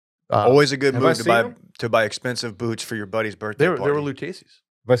 Always a good have I move seen them? to buy expensive boots for your buddy's birthday They were party. Lucchese's.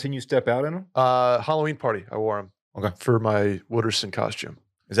 Have I seen you step out in them? Halloween party. I wore them Okay. for my Wooderson costume.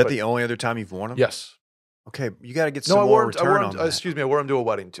 Is that but- the only other time you've worn them? Yes. Okay, you got to get No, some I more wore return them. on that. Excuse me. I wore them to a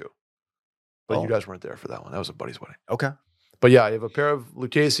wedding too. But Oh. you guys weren't there for that one. That was a buddy's wedding. Okay. But yeah, I have a pair of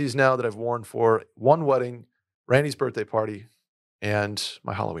Lucchese's now that I've worn for one wedding, Randy's birthday party, and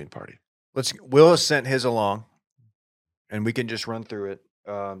my Halloween party. Will has sent his along, and we can just run through it.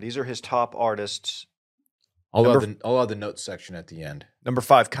 These are his top artists. I'll Number- have the notes section at the end. Number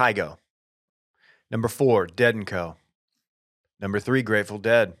 5, Kygo. Number 4, Dead & Co. Number 3, Grateful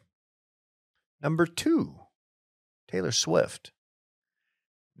Dead. Number 2, Taylor Swift.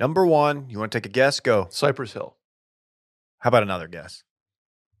 Number 1, you want to take a guess? Go. Cypress Hill. How about another guess?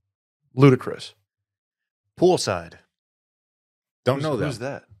 Ludacris. Poolside. Don't know that. Who's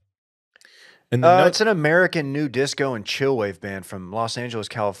that? And the notes, It's an American new disco and chillwave band from Los Angeles,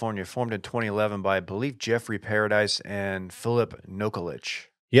 California, formed in 2011 by, I believe, Jeffrey Paradise and Philip Nokolich.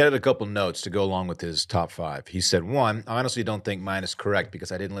 he added a couple notes to go along with his top 5. He said, 1, I honestly don't think mine is correct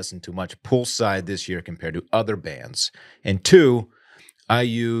because I didn't listen to much Poolside this year compared to other bands. And 2, I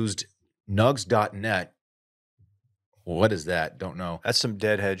used nugs.net. What is that? Don't know. That's some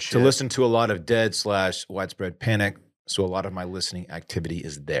deadhead shit. To listen to a lot of Dead/Widespread Panic. So a lot of my listening activity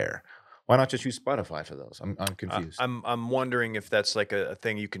is there. Why not just use Spotify for those? I'm confused. I'm wondering if that's like a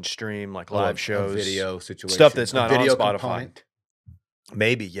thing you can stream, like Oh, live a shows, video situation. stuff that's A not video on Spotify. component?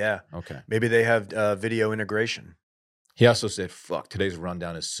 Maybe, yeah. Okay. Maybe they have video integration. He also said, fuck, today's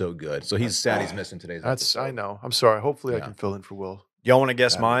rundown is so good. So he's sad he's missing today's That's episode. I know. I'm sorry. Hopefully I Yeah. can fill in for Will. Y'all want to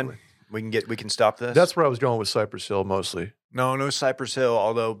guess Adequately. mine? We can stop this. That's where I was going with Cypress Hill mostly. no Cypress Hill.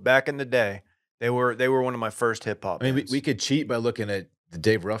 Although back in the day, they were one of my first hip hop. I mean, bands. we could cheat by looking at the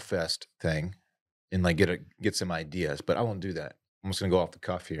Dave Ruff Fest thing and like get some ideas, but I won't do that. I'm just gonna go off the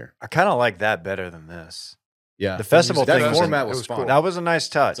cuff here. I kind of like that better than this. Yeah, The festival that thing was format it was was fun. cool. That was a nice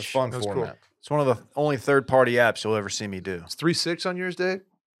touch. It's a fun That was cool. format. It's one of the only third-party apps you'll ever see me do. It's 3-6 on yours, Dave?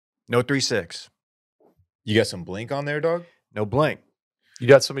 No 3.6. You got some Blink on there, dog? No Blink. You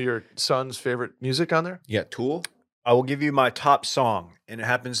got some of your son's favorite music on there? You got Tool? I will give you my top song, and it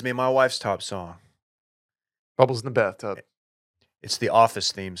happens to be my wife's top song. Bubbles in the bathtub. It's the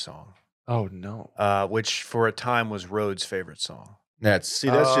Office theme song, Oh no. which for a time was Rhodes' favorite song. That's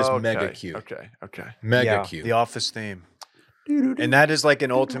just Oh, mega okay, cute. Okay. Mega Yeah, cute. The Office theme. And that is like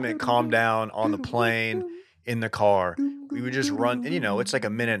an ultimate calm down on the plane, in the car. We would just run, and it's like a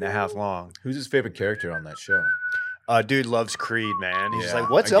minute and a half long. Who's his favorite character on that show? Dude loves Creed, man. He's Yeah, like,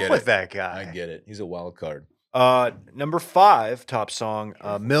 what's I up get with it. that guy? I get it. He's a wild card. Number 5 top song,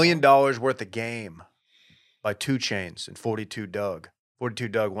 $1 Million Worth of Game by 2 Chainz and 42 Doug. 42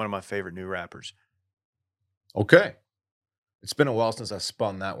 Doug, one of my favorite new rappers. Okay. It's been a while since I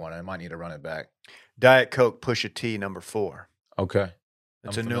spun that one. I might need to run it back. Diet Coke, Pusha T, number 4. Okay.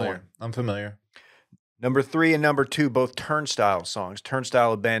 It's I'm a new familiar. one. I'm familiar. Number 3 and number 2, both Turnstile songs.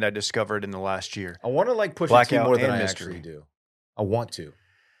 Turnstile, a band I discovered in the last year. I want to like Pusha T Blackout more than and I Mystery. actually do. I want to.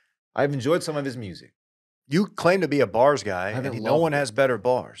 I've enjoyed some of his music. You claim to be a bars guy, haven't and no loved one it. has better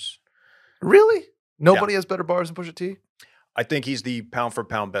bars. Really? Nobody has better bars than Pusha T? I think he's the pound for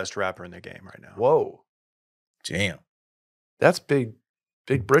pound best rapper in the game right now. Whoa. Damn. That's big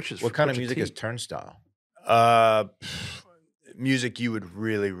britches. What for kind of Pusha music T. is Turnstile? Music you would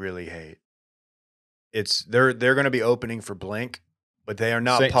really, really hate. They're going to be opening for Blink, but they are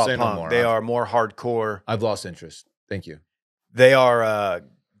not Say pop no punk. more. They are more hardcore. I've lost interest. Thank you. They are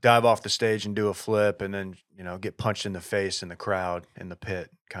dive off the stage and do a flip, and then get punched in the face in the crowd in the pit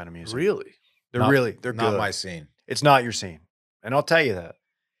kind of music. Really? They're Not good. my scene. It's not your scene, and I'll tell you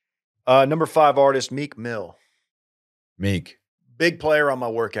that. Number 5 artist Meek Mill, Meek, big player on my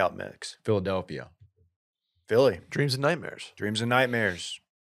workout mix. Philadelphia. Philly, Dreams and nightmares. Dreams and Nightmares.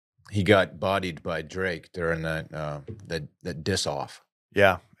 He got bodied by Drake during that diss off.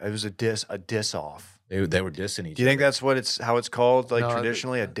 Yeah, it was a diss off. They were dissing each Do you think other. that's how it's called, like No,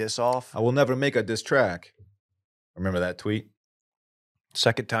 traditionally, a diss off? I will never make a diss track. Remember that tweet?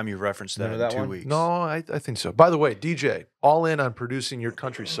 Second time you referenced that Remember in that 2 one? weeks. No, I think so. By the way, DJ, all in on producing your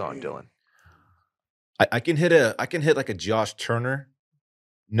country song, Dylan. I can hit like a Josh Turner.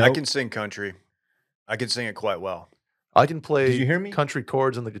 I can sing country. I can sing it quite well. I can play Did you hear me? country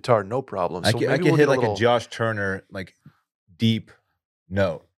chords on the guitar, no problem. I So can maybe we'll hit get like little- a Josh Turner like deep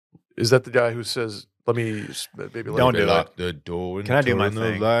note. Is that the guy who says, "Let me maybe let Don't me do Lock the door and Can I do my turn the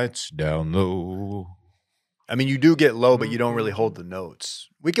thing? lights down low. I mean, you do get low, but you don't really hold the notes.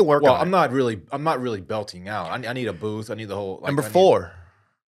 We can work Well, on I'm it. not really belting out. I need a booth. I need the whole. Number I need- 4,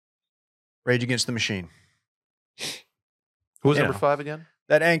 Rage Against the Machine. Who was You number know. 5 again?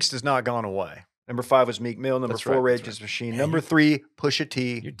 That angst has not gone away. Number 5 was Meek Mill. Number That's 4, right, Rage that's Against the Machine. Man, Number 3, Pusha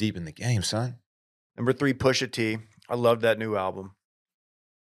T. You're deep in the game, son. Number 3, Pusha T. I love that new album.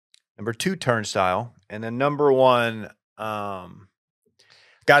 Number 2, Turnstile. And then number 1,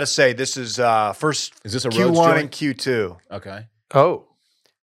 got to say, this is first Is this a Rhodes Q1 and joint? Q2. Okay. Oh.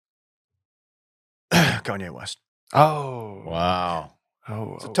 Kanye West. Oh. Wow.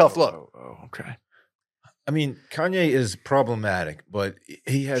 Oh. It's a tough look. Okay. I mean, Kanye is problematic, but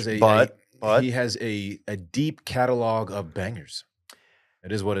he has But- he has a deep catalog of bangers.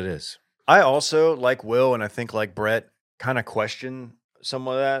 It is what it is. I also, like Will, and I think like Brett, kind of question some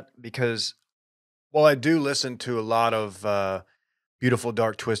of that because, well, I do listen to a lot of Beautiful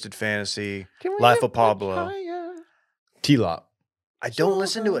Dark Twisted Fantasy, Life of Pablo. T-Lop. I don't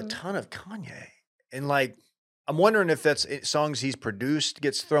listen to a ton of Kanye. And like, I'm wondering if that's songs he's produced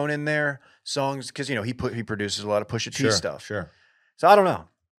gets thrown in there, songs, because, you know, he produces a lot of Pusha T stuff. Sure. So I don't know.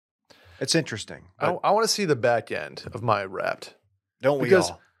 It's interesting. I But want to see the back end of my Wrapped. don't we because-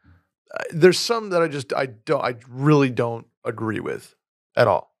 all? There's some that I really don't agree with at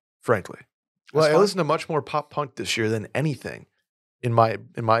all, frankly. Well, That's I fine. listened to much more pop punk this year than anything in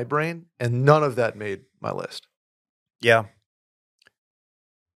my brain, and none of that made my list. Yeah.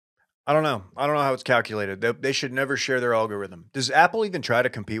 I don't know. I don't know how it's calculated. They should never share their algorithm. Does Apple even try to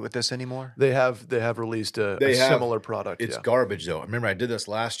compete with this anymore? They have released a They have. similar product. It's yeah. garbage, though. Remember, I did this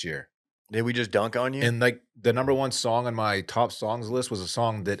last year. Did we just dunk on you? And like the number one song on my top songs list was a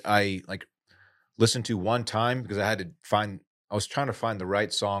song that I like listened to one time because I was trying to find the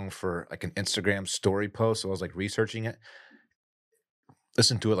right song for like an Instagram story post. So I was like researching it.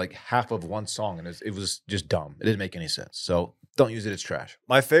 Listened to it like half of one song and it was just dumb. It didn't make any sense. So don't use it. It's trash.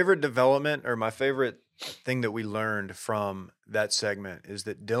 My favorite development or my favorite thing that we learned from that segment is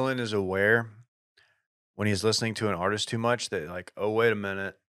that Dylan is aware when he's listening to an artist too much that like, oh, wait a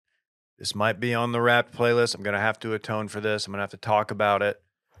minute. This might be on the Wrapped playlist. I'm going to have to atone for this. I'm going to have to talk about it.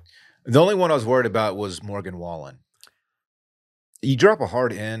 The only one I was worried about was Morgan Wallen. You drop a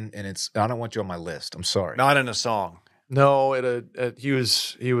hard N and I don't want you on my list. I'm sorry. Not in a song. No, he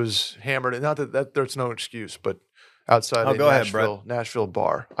was hammered. And not that there's no excuse, but outside Oh, a go ahead, Brett. Nashville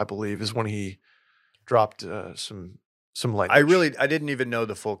bar, I believe, is when he dropped some language. I didn't even know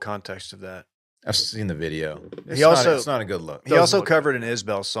the full context of that. I've seen the video. It's not a good look. He also look covered an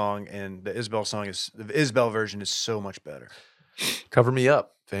Isbell song, and the Isbell version is so much better. Cover Me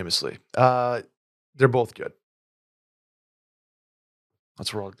Up, famously. They're both good.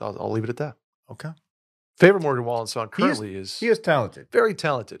 That's where I'll leave it at that. Okay. Favorite Morgan Wallen song currently is He is talented. very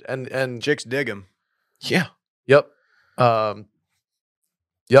talented. And Chicks dig him. Yeah. yep.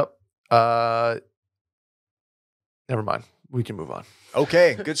 Yep. Never mind. We can move on.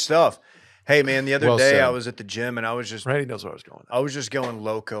 Okay, good stuff. Hey, man, the other Well day said. I was at the gym, and I was just Randy knows where I was going. I was just going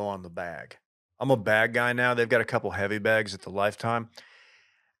loco on the bag. I'm a bag guy now. They've got a couple heavy bags at the Lifetime.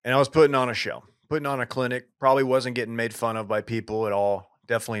 And I was putting on a show, putting on a clinic. Probably wasn't getting made fun of by people at all.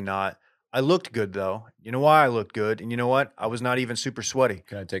 Definitely not. I looked good, though. You know why I looked good? And you know what? I was not even super sweaty.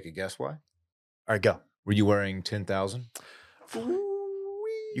 Can I take a guess why? All right, go. Were you wearing 10,000?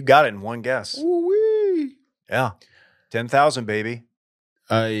 You got it in one guess. Yeah. 10,000, baby.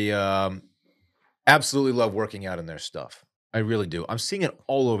 I absolutely love working out in their stuff. I really do. I'm seeing it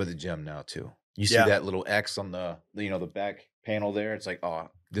all over the gym now too. You see Yeah. that little X on the back panel there? It's like, oh,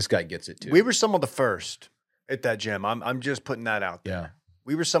 this guy gets it too. We were some of the first at that gym. I'm just putting that out there. yeah.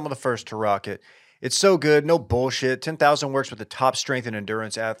 We were some of the first to rock it. It's so good, no bullshit. 10,000 works with the top strength and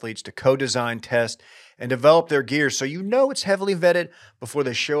endurance athletes to co-design, test, and develop their gear so you know it's heavily vetted before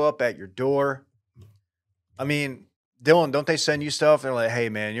they show up at your door. I mean, Dylan, don't they send you stuff? They're like, hey,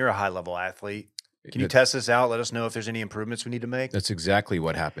 man, you're a high-level athlete. Can you test this out? Let us know if there's any improvements we need to make. That's exactly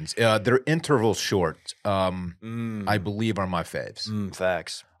what happens. Their interval shorts, I believe, are my faves.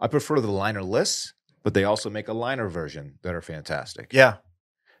 Facts. I prefer the linerless, but they also make a liner version that are fantastic. Yeah.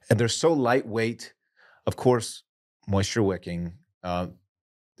 And they're so lightweight. Of course, moisture wicking.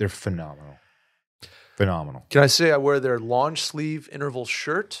 They're phenomenal. Phenomenal. Can I say I wear their long sleeve interval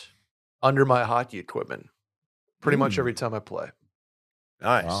shirt under my hockey equipment pretty much every time I play.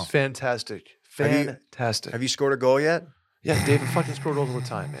 Nice. Wow. Fantastic. Have you- Fantastic. Have you scored a goal yet? Yeah, David fucking scored all the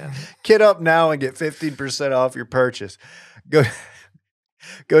time, man. Get up now and get 15% off your purchase. Go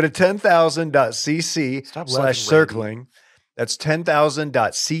to 10,000.cc Stop laughing, /circling That's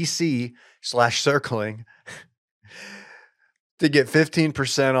 10,000.cc/circling to get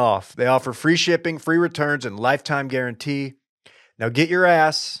 15% off. They offer free shipping, free returns, and lifetime guarantee. Now get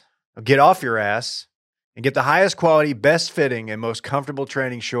off your ass, and get the highest quality, best fitting, and most comfortable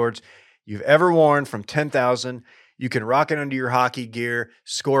training shorts you've ever worn from 10,000. You can rock it under your hockey gear,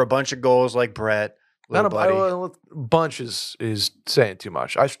 score a bunch of goals like Brett. Not Little buddy. a bunch is saying too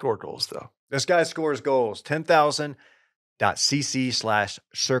much. I score goals, though. This guy scores goals.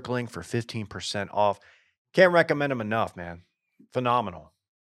 10,000.cc/circling for 15% off. Can't recommend him enough, man. Phenomenal.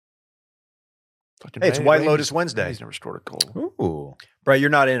 Hey, it's White Lotus Wednesday. He's never scored a goal. Ooh. Brett, you're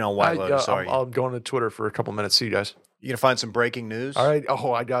not in on White Lotus, are you? I'm going to Twitter for a couple minutes. See you guys. You gonna find some breaking news? All right.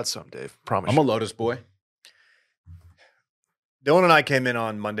 Oh, I got some, Dave. Promise. I'm a Lotus boy. Dylan and I came in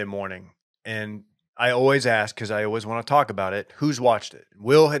on Monday morning, and I always ask, because I always want to talk about it, who's watched it?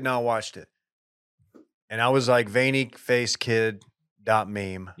 Will had not watched it. And I was like, veiny face kid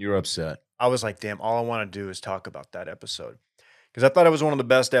meme. You're upset. I was like, damn, all I want to do is talk about that episode. Because I thought it was one of the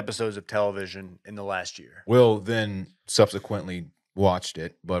best episodes of television in the last year. Will then subsequently watched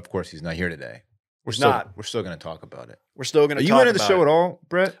it, but of course he's not here today. We're still going to talk about it. We're still going to talk about it. Are you into the show at all,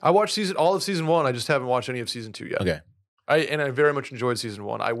 Brett? I watched all of season 1. I just haven't watched any of season 2 yet. Okay. I very much enjoyed season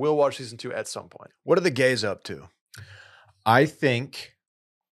 1. I will watch season 2 at some point. What are the gays up to? I think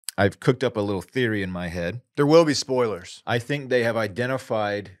I've cooked up a little theory in my head. There will be spoilers. I think they have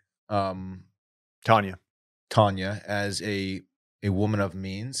identified Tanya as a woman of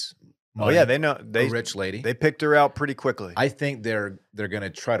means. Money, they know. A rich lady. They picked her out pretty quickly. I think they're going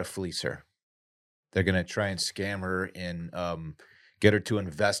to try to fleece her. They're going to try and scam her and get her to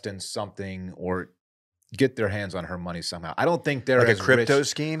invest in something or get their hands on her money somehow. I don't think they're like as a crypto rich.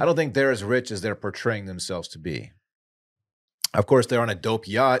 scheme. I don't think they're as rich as they're portraying themselves to be. Of course, they're on a dope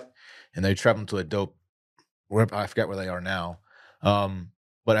yacht and they're traveling to a dope. I forget where they are now,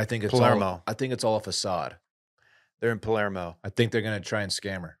 but I think it's Palermo. I think it's all a facade. They're in Palermo. I think they're going to try and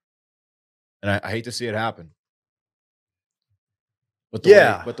scam her, and I hate to see it happen. But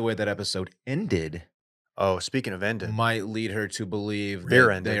the way that episode ended. Oh, speaking of ended, might lead her to believe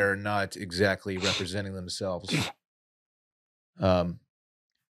that they are not exactly representing themselves, their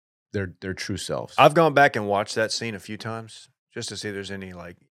true selves. I've gone back and watched that scene a few times just to see if there's any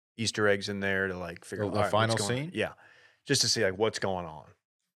like Easter eggs in there to like figure out the final scene. Yeah, just to see like what's going on.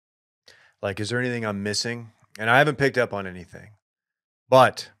 Like, is there anything I'm missing? And I haven't picked up on anything,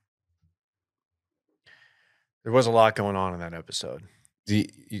 but there was a lot going on in that episode.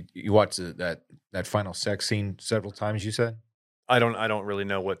 You watched that final sex scene several times, you said? I don't really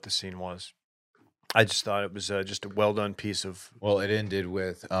know what the scene was. I just thought it was just a well done piece of. Well, it ended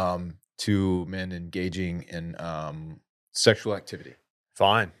with two men engaging in sexual activity.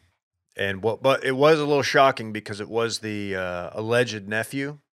 Fine, but it was a little shocking because it was the alleged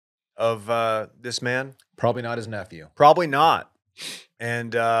nephew of this man. Probably not his nephew. Probably not.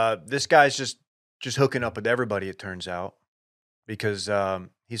 And this guy's just hooking up with everybody. It turns out. Because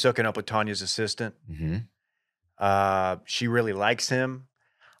he's hooking up with Tanya's assistant. Mm-hmm. She really likes him.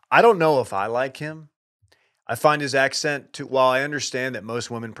 I don't know if I like him. I find his accent, while I understand that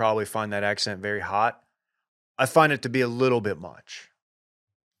most women probably find that accent very hot, I find it to be a little bit much.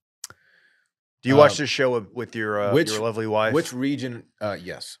 Do you watch this show with your lovely wife? Which region?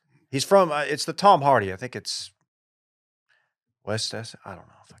 Yes. He's from, it's the Tom Hardy. I think it's West Essex. I don't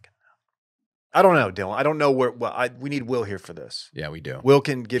know if I can. I don't know, Dylan. I don't know where. Well, we need Will here for this. Yeah, we do. Will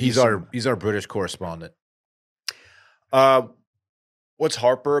can give. He's our British correspondent. What's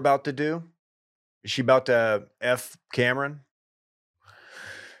Harper about to do? Is she about to F Cameron?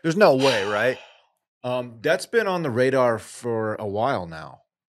 There's no way, right? That's been on the radar for a while now.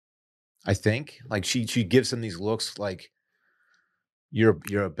 I think, like she gives him these looks like you're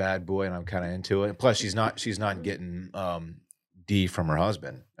a bad boy and I'm kind of into it. Plus, she's not getting D from her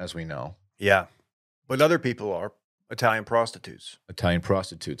husband, as we know. Yeah, but other people are Italian prostitutes. Italian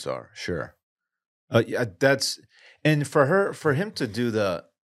prostitutes are, sure. Yeah, and for him to do the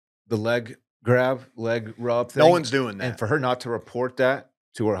leg rub thing. No one's doing that. And for her not to report that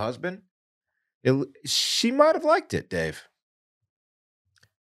to her husband, she might have liked it, Dave.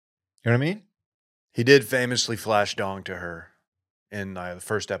 You know what I mean? He did famously flash dong to her in the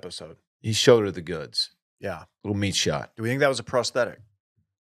first episode. He showed her the goods. Yeah. Little meat shot. Do we think that was a prosthetic?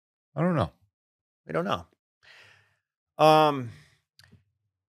 I don't know. We don't know.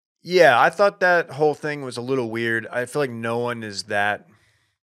 Yeah, I thought that whole thing was a little weird. I feel like no one is that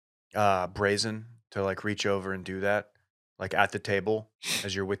brazen to like reach over and do that, like at the table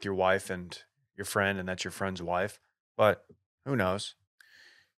as you're with your wife and your friend, and that's your friend's wife. But who knows?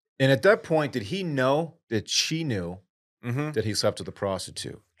 And at that point, did he know that she knew Mm-hmm. that he slept with a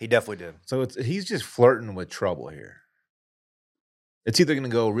prostitute. He definitely did. So he's just flirting with trouble here. It's either going to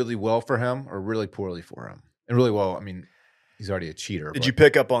go really well for him or really poorly for him. And really well, I mean, he's already a cheater. Did you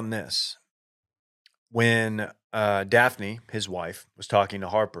pick up on this? When Daphne, his wife, was talking to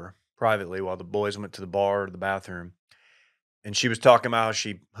Harper privately while the boys went to the bar or the bathroom, and she was talking about how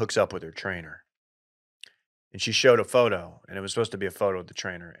she hooks up with her trainer. And she showed a photo, and it was supposed to be a photo of the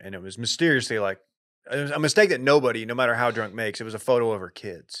trainer. And it was mysteriously like, it was a mistake that nobody, no matter how drunk, makes. It was a photo of her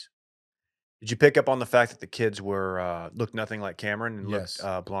kids. Did you pick up on the fact that the kids looked nothing like Cameron and Yes.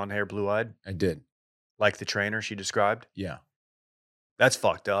 looked blonde hair, blue eyed, I did. like the trainer she described? Yeah. That's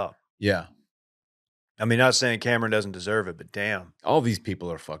fucked up. Yeah. I mean, not saying Cameron doesn't deserve it, but damn. All these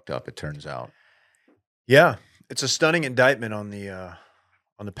people are fucked up, it turns out. Yeah, it's a stunning indictment on the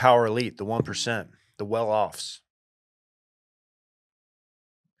power elite, the 1%, the well-offs.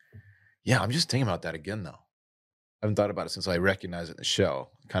 Yeah, I'm just thinking about that again, though. I haven't thought about it since I recognized it in the show.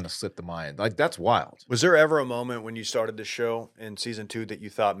 It kind of slipped the mind. Like, that's wild. Was there ever a moment when you started the show in season 2 that you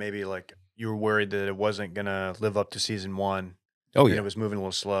thought maybe like you were worried that it wasn't going to live up to season 1? Oh, and yeah. it was moving a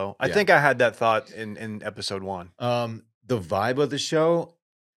little slow. I Yeah. think I had that thought in episode 1. The vibe of the show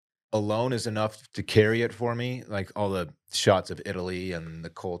alone is enough to carry it for me. Like all the shots of Italy and the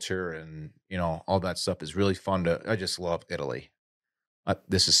culture and, all that stuff is really fun I just love Italy.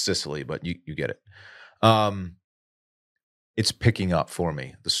 This is Sicily, but you get it. It's picking up for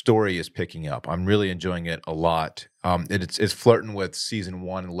me. The story is picking up. I'm really enjoying it a lot. It's flirting with season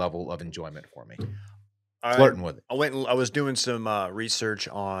 1 level of enjoyment for me. Flirting with it. I was doing some research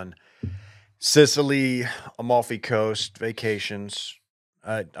on Sicily, Amalfi Coast, vacations.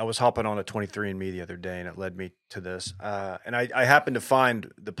 I was hopping on a 23andMe the other day, and it led me to this. And I happened to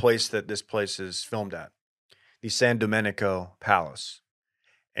find the place that this place is filmed at, the San Domenico Palace.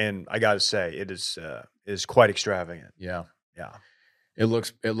 And I got to say, it is quite extravagant. Yeah. Yeah. It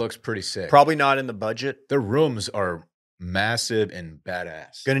looks pretty sick. Probably not in the budget. The rooms are massive and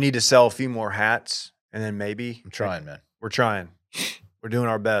badass. Going to need to sell a few more hats, and then maybe. I'm trying, man. We're trying. We're doing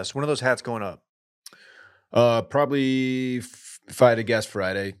our best. When are those hats going up? Probably, if I had to guess,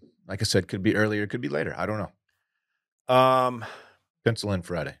 Friday. Like I said, could be earlier, could be later. I don't know. Pencil in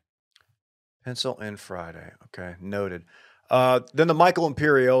Friday. Pencil in Friday. Okay, noted. Then the Michael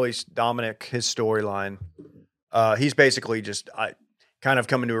Imperioli, Dominic, his storyline. He's basically just kind of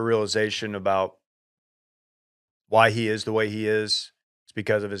coming to a realization about why he is the way he is. It's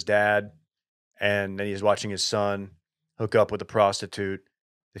because of his dad. And then he's watching his son hook up with a prostitute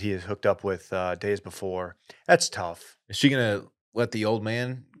that he has hooked up with days before. That's tough. Is she going to let the old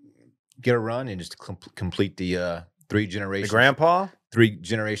man get a run and just complete the three generation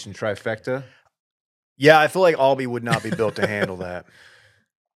trifecta? Yeah, I feel like Albie would not be built to handle that.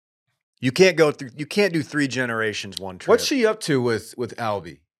 You can't do 3 generations one trip. What's she up to with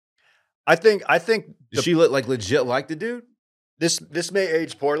Albie? I think Does she legit like the dude? This may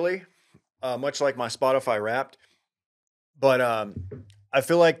age poorly, much like my Spotify Wrapped, but I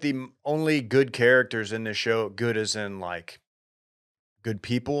feel like the only good characters in this show, good as in like good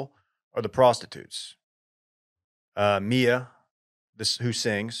people, are the prostitutes. Mia, who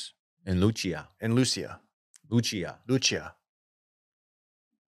sings, And Lucia.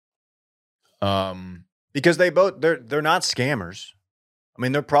 Because they're not scammers. I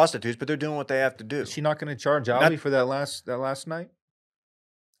mean, they're prostitutes, but they're doing what they have to do. Is she not going to charge Albie for that last night?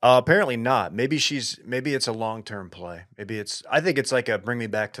 Apparently not. Maybe it's a long-term play. I think it's like a bring me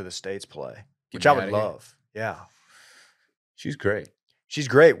back to the States play, which I would love. Yeah. She's great. She's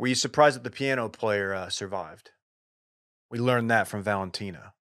great. Were you surprised that the piano player survived? We learned that from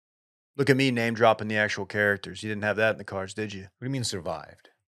Valentina. Look at me name dropping the actual characters. You didn't have that in the cards, did you? What do you mean survived?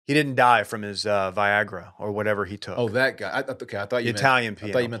 He didn't die from his Viagra or whatever he took. Oh, that guy. I thought you meant Italian piano.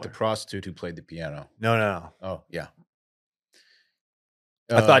 I thought you meant the player. prostitute who played the piano. No. Oh, yeah.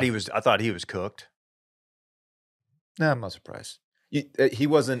 I thought he was cooked. No, I'm not surprised. He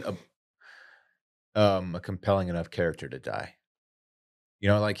wasn't a compelling enough character to die.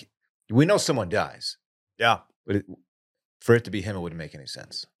 Like we know someone dies. Yeah. But for it to be him, it wouldn't make any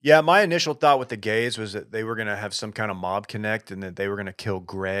sense. Yeah, my initial thought with the gays was that they were going to have some kind of mob connect and that they were going to kill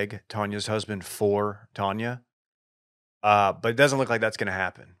Greg, Tanya's husband, for Tanya. But it doesn't look like that's going to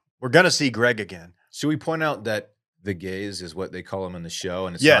happen. We're going to see Greg again. Should we point out that the gays is what they call him in the show,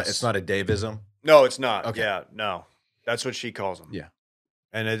 and it's not a Davism? No, it's not. Okay. Yeah, no. That's what she calls them. Yeah.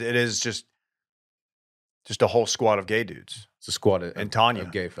 And it is just a whole squad of gay dudes. It's a squad and Tanya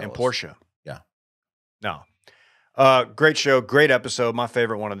of gay fellas. and Portia. Yeah. No. Great show, great episode. My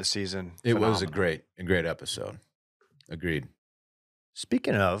favorite one of the season. It Phenomenal. was a great episode. Agreed.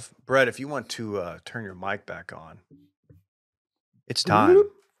 Speaking of, Brett, if you want to turn your mic back on. It's time.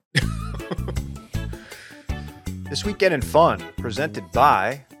 This Weekend in Fun, presented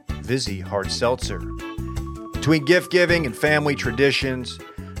by Vizzy Hard Seltzer. Between gift giving and family traditions,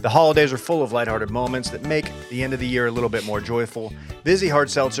 the holidays are full of lighthearted moments that make the end of the year a little bit more joyful. Vizzy Hard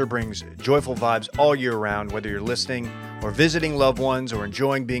Seltzer brings joyful vibes all year round, whether you're listening or visiting loved ones or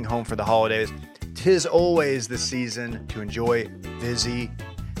enjoying being home for the holidays. 'Tis always the season to enjoy Vizzy,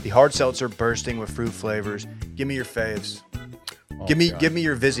 the hard seltzer bursting with fruit flavors. Give me your faves. Give me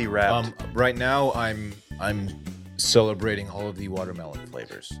your Vizzy wrapped. Right now, I'm celebrating all of the watermelon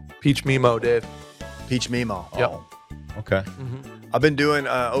flavors. Peach Mimo, Dave. Peach Mimo. Yep. Oh, okay. I've been doing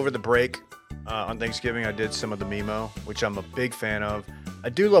over the break on Thanksgiving. I did some of the Mimo, which I'm a big fan of. I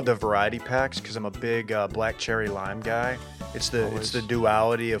do love the variety packs because I'm a big black cherry lime guy. It's the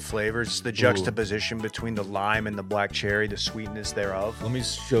duality of flavors. It's the juxtaposition between the lime and the black cherry, the sweetness thereof. Let me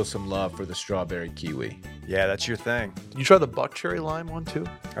show some love for the strawberry kiwi. Yeah, that's your thing. You try the buck cherry lime one too?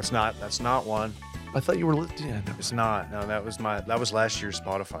 That's not one. I thought you were. Yeah, no. It's not. No, that was last year's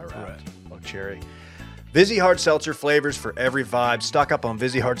Spotify rap. Buck cherry. Vizzy Hard Seltzer, flavors for every vibe. Stock up on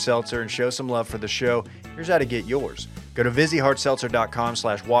Vizzy Hard Seltzer and show some love for the show. Here's how to get yours. Go to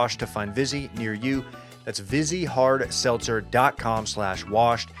VizzyHardSeltzer.com/washed to find Vizzy near you. That's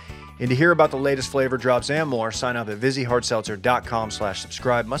VizzyHardSeltzer.com/washed. And to hear about the latest flavor drops and more, sign up at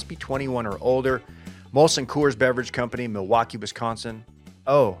VizzyHardSeltzer.com/subscribe. Must be 21 or older. Molson Coors Beverage Company, Milwaukee, Wisconsin.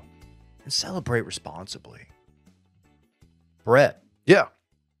 Oh, and celebrate responsibly. Brett. Yeah.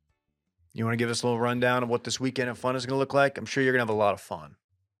 You want to give us a little rundown of what this weekend of fun is going to look like? I'm sure you're going to have a lot of fun.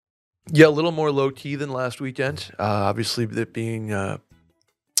 Yeah, a little more low key than last weekend. Obviously, it being,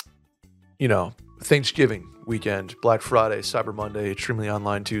 Thanksgiving weekend, Black Friday, Cyber Monday, Extremely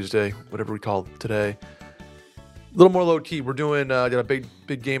Online Tuesday, whatever we call it today. A little more low key. We're doing got a big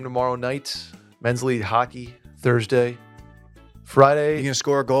game tomorrow night. Men's league hockey Thursday, Friday. You gonna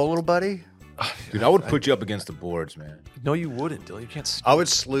score a goal, little buddy? Dude, I would put you up against the boards, man. No, you wouldn't, Dylan. You can't. I would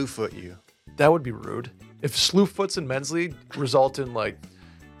slew foot you. That would be rude. If slew foots in men's league result in like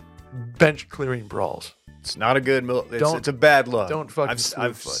bench clearing brawls. It's not a good. It's a bad look. Don't fucking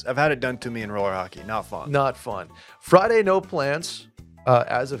slew foot. I've had it done to me in roller hockey. Not fun. Not fun. Friday, no plans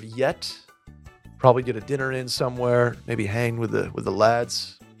as of yet. Probably get a dinner in somewhere. Maybe hang with the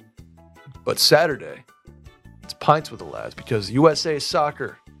lads. But Saturday, it's pints with the lads because USA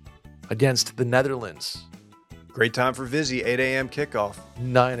Soccer against the Netherlands. Great time for Vizzy. 8 a.m. kickoff.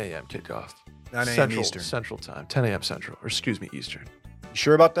 9 a.m. kickoff. 9 a.m. Eastern. Central time. 10 a.m. Central. Or excuse me, Eastern. You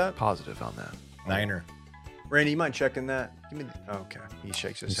sure about that? Positive on that. Niner. Randy, you mind checking that? Okay. He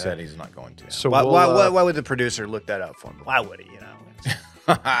shakes his He head. said he's not going to. So why would the producer look that up for me? Why would he?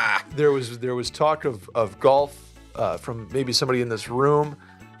 There was talk of golf from maybe somebody in this room.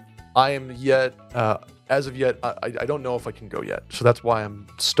 I am yet, as of yet, I don't know if I can go yet. So that's why I'm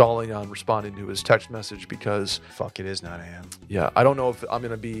stalling on responding to his text message because Fuck, it is 9 a.m. Yeah, I don't know if I'm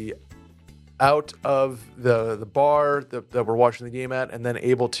going to be out of the bar that we're watching the game at and then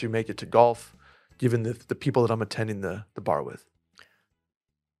able to make it to golf, given the people that I'm attending the bar with.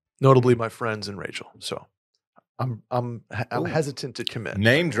 Notably my friends and Rachel. So I'm hesitant to commit.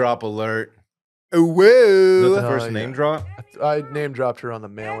 Name drop alert. Oh, whoa. Is that the first name yeah. drop? I name dropped her on the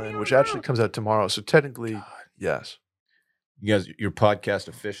mail-in, which actually comes out tomorrow. So technically, yes. You guys, you're podcast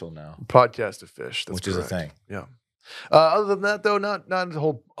official now. Podcast to fish. That's Which is a correct. thing. Yeah. Other than that, though, not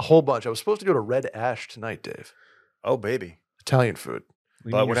a whole bunch. I was supposed to go to Red Ash tonight, Dave. Oh, baby. Italian food.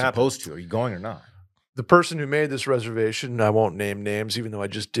 But what you're happened? supposed to? Are you going or not? The person who made this reservation, I won't name names, even though I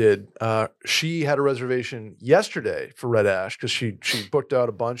just did. She had a reservation yesterday for Red Ash because she booked out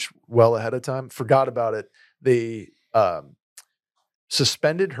a bunch well ahead of time. Forgot about it. They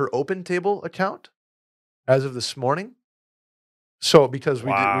suspended her Open Table account as of this morning. So because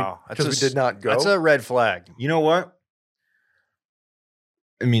we did not go. That's a red flag. You know what?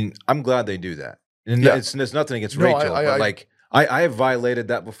 I mean, I'm glad they do that. And Yeah. it's nothing against No, Rachel, I- but like I have violated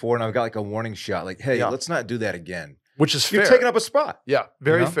that before, and I've got like a warning shot. Like, hey, Yeah. let's not do that again. Which is You're fair. taking up a spot. Yeah,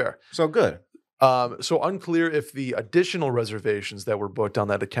 very You know? fair. So good. So unclear if the additional reservations that were booked on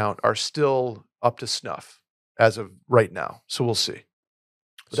that account are still up to snuff as of right now. So we'll see.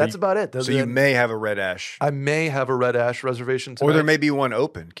 But So that's about it. So you may have a Red Ash. I may have a Red Ash reservation tonight. Or there may be one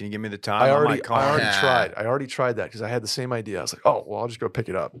open. Can you give me the time? I might already call. Nah. tried. I already tried that because I had the same idea. I was like, oh, well, I'll just go pick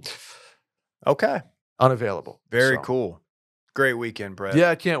it up. Okay. Unavailable. Very So, cool. Great weekend, Brett. Yeah,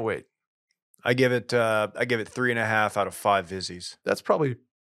 I can't wait. I give it 3.5 out of 5 Vizzies. That's probably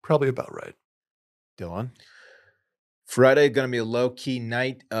about right. Dylan. Friday going to be a low key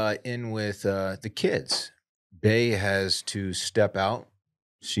night in with the kids. Bay has to step out.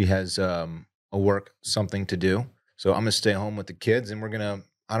 She has something to do. So I'm gonna stay home with the kids, and we're gonna,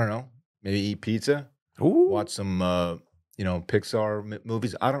 I don't know, maybe eat pizza, Ooh. watch some, Pixar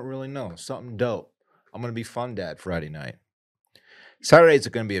movies. I don't really know. Something dope. I'm gonna be fun dad Friday night. Saturday's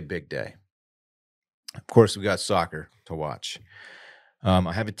gonna be a big day. Of course, we got soccer to watch. I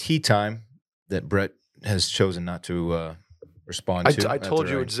have a tea time that Brett has chosen not to respond to. I told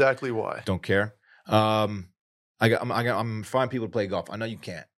you exactly why. Don't care. I'm finding people to play golf. I know you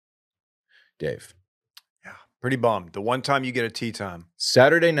can't, Dave. Yeah, pretty bummed. The one time you get a tea time.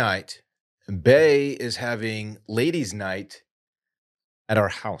 Saturday night, Bay is having ladies' night at our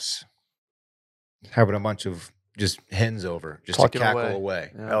house. Having a bunch of just hens over, just Talking to cackle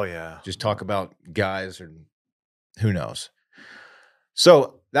away. Yeah. Hell yeah. Just talk about guys or who knows.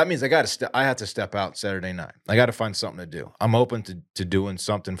 So that means I have to step out Saturday night. I got to find something to do. I'm open to doing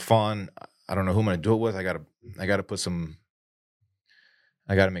something fun. I don't know who I'm going to do it with. I got to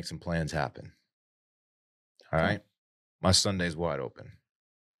make some plans happen. All right. My Sunday's wide open.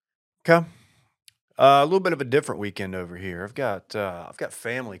 Okay. A little bit of a different weekend over here. I've got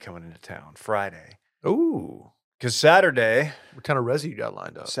family coming into town Friday. Ooh. Because Saturday What kind of resi you got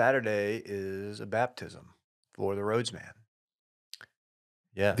lined up? Saturday is a baptism for the roadsman.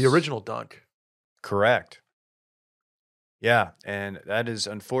 Yes. The original dunk. Correct. Yeah, and that is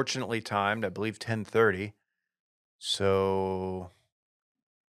unfortunately timed, I believe 10:30. So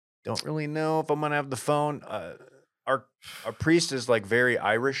don't really know if I'm gonna have the phone. Our priest is like very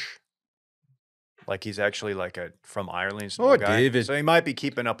Irish. Like he's actually like from Ireland. He's an old guy. David. So he might be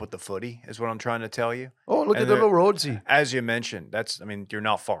keeping up with the footy, is what I'm trying to tell you. Oh, look And at the there- little roadsy. As you mentioned, you're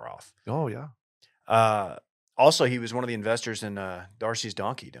not far off. Oh, yeah. Also, he was one of the investors in Darcy's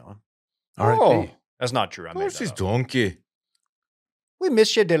Donkey, Dylan. R.I.P. That's not true. I made that she's up. donkey. We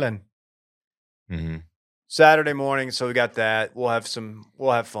miss you, Dylan. Mm-hmm. Saturday morning, so we got that. We'll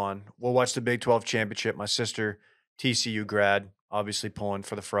have fun. We'll watch the Big 12 championship. My sister, TCU grad, obviously pulling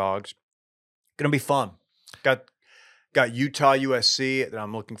for the Frogs. Gonna be fun. Got Utah, USC that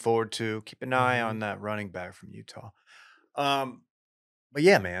I'm looking forward to. Keep an eye on that running back from Utah. But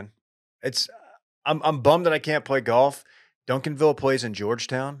yeah, man, I'm bummed that I can't play golf. Duncanville plays in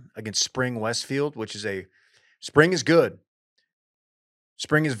Georgetown against Spring Westfield, Spring is good.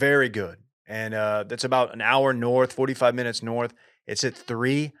 Spring is very good. And that's about an hour north, 45 minutes north. It's at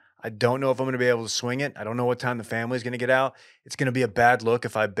 3. I don't know if I'm going to be able to swing it. I don't know what time the family's going to get out. It's going to be a bad look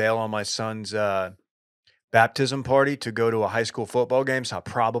if I bail on my son's baptism party to go to a high school football game, so I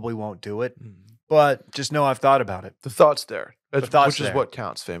probably won't do it. But just know I've thought about it. The thought's there. The thought's which is there. what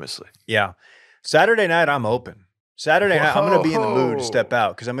counts famously. Yeah. Saturday night, I'm open. Saturday night, I'm going to be in the mood to step Whoa.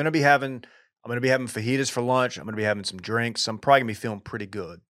 out because I'm going to be having fajitas for lunch. I'm going to be having some drinks. I'm probably going to be feeling pretty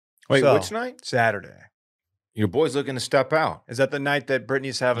good. Wait, So, which night? Saturday. Your boy's looking to step out. Is that the night that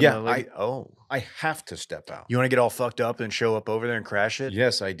Brittany's having Yeah, the lady? I have to step out. You want to get all fucked up and show up over there and crash it?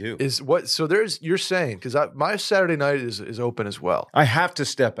 Yes, I do. So you're saying, because my Saturday night is open as well. I have to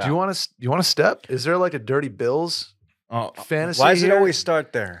step out. Do you want to step? Is there like a Dirty Bills fantasy? Why does it here? always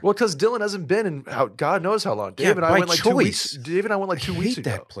start there? Well, because Dylan hasn't been in God knows how long. Dave and I by went like 2 weeks. choice. Dave and I went like I 2 hate weeks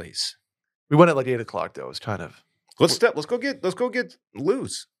ago. that place. We went at like 8:00 though. It was kind of. Let's go get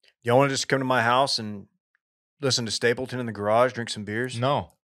loose. Y'all want to just come to my house and listen to Stapleton in the garage, drink some beers?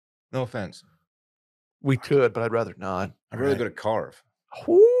 No offense. We could, but I'd rather not. I'd rather go to Carve.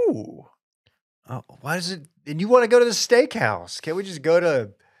 Ooh. Oh, why is it? And you want to go to the steakhouse? Can't we just go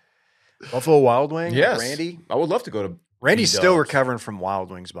to Buffalo Wild Wings? Yes, Randy. I would love to go to. Randy's still B-Dubs. recovering from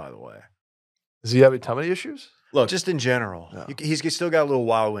Wild Wings, by the way. Does he have any tummy issues? Look, Just in general, No. he's still got a little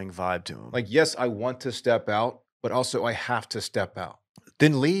Wild Wing vibe to him. like yes, I want to step out, but also I have to step out.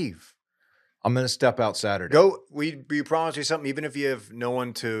 then leave. I'm gonna step out Saturday. Go. We promise you something. Even if you have no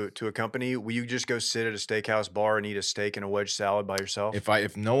one to accompany, will you just go sit at a steakhouse bar and eat a steak and a wedge salad by yourself?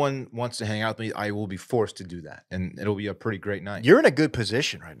 If no one wants to hang out with me, I will be forced to do that, and it'll be a pretty great night. You're in a good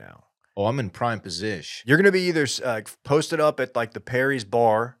position right now. Oh, I'm in prime position. You're going to be either posted up at like the Perry's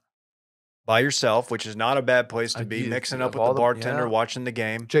bar by yourself, which is not a bad place to be, mixing up of with all the bartender, yeah. watching the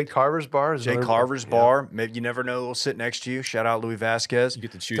game. Jake Carver's bar. Is Jay another- Carver's yeah. bar. Maybe you never know who'll sit next to you. Shout out Louis Vasquez. You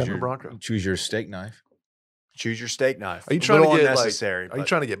get to choose Denver Bronco. choose your steak knife. Choose your steak knife. Are you A trying to little get unnecessary? Are you but-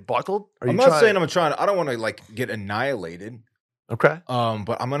 trying to get buckled? Are I'm you not trying- saying I'm trying. I don't want to like get annihilated. Okay.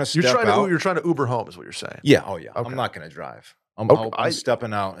 But I'm gonna step You're trying out. to trying to Uber home is what you're saying. Yeah. Oh yeah. Okay. I'm not gonna drive. I'm Okay,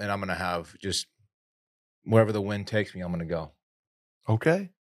 stepping out, and I'm gonna have just wherever the wind takes me. I'm gonna go. Okay.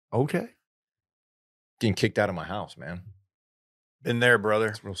 Getting kicked out of my house, man. Been there, brother.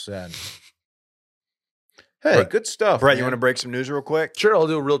 It's real sad. Hey, Brett- good stuff, Brett, you man. want to break some news real quick? Sure, I'll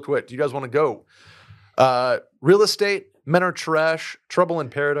do it real quick. Do you guys want to go? Real estate, men are trash, trouble in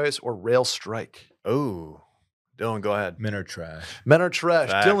paradise, or rail strike? Oh, Dylan, go ahead. Men are trash. Men are trash.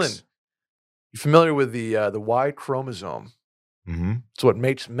 Facts. Dylan, you familiar with the Y chromosome? Mm-hmm. It's what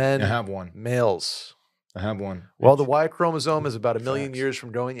makes men I have one. males. I have one. Well, the Y chromosome is about 1 million Facts. years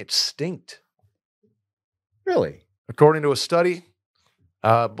from going extinct. Really? According to a study,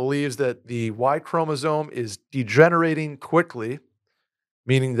 believes that the Y chromosome is degenerating quickly,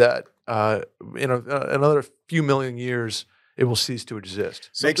 meaning that in another few million years, it will cease to exist.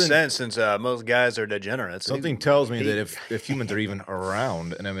 Makes sense since most guys are degenerates. Something tells me that if humans are even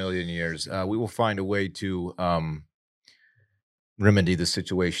around in 1 million years, we will find a way to remedy the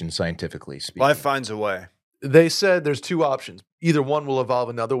situation scientifically speaking. Life finds a way. They said there's two options. Either one will evolve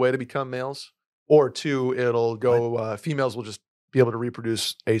another way to become males, or two, it'll go, females will just be able to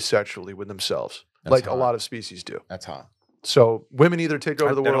reproduce asexually with themselves, That's like a hot. lot of species do. That's hot. So women either take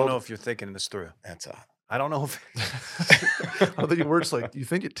over the I don't world. know if you're thinking this through. That's hot. I don't know if. I don't think it works like you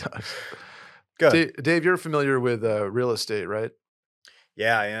think it does. Good. Dave, you're familiar with real estate, right?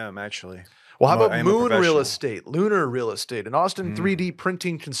 Yeah, I am actually. Well, how I about am a moon real professional. estate, lunar real estate? An Austin 3D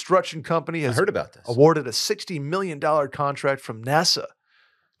printing construction company I has heard about this. awarded a $60 million contract from NASA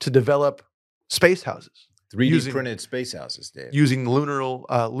to develop space houses 3D printed space houses, Dave. using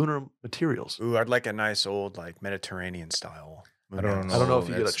lunar materials. Ooh, I'd like a nice old like Mediterranean style. I don't know. I don't know if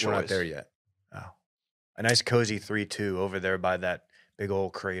you get a That's- We're not choice. there yet. Oh, a nice cozy 3-2 over there by that big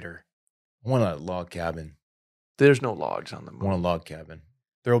old crater. I want a log cabin. There's no logs on the I want a moon. log cabin.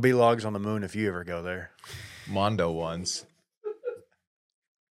 There will be logs on the moon if you ever go there. Mondo ones.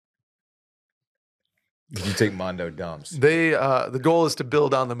 Did you take Mondo dumps? The goal is to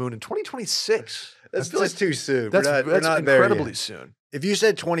build on the moon in 2026. That's I feel just too soon. That's, we're that's not there incredibly yet. soon. If you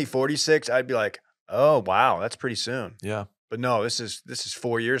said 2046, I'd be like, oh wow, that's pretty soon. Yeah. But no, this is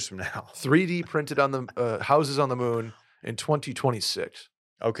 4 years from now. 3D printed on the houses on the moon in 2026.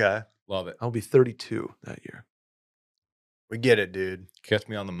 Okay, Love it. I'll be 32 that year. we get it, dude. Catch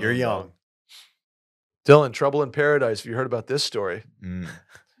me on the moon. You're dog. young. Dylan, Trouble in Paradise. Have you heard about this story? Mm.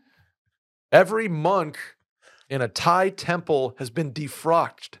 Every monk in a Thai temple has been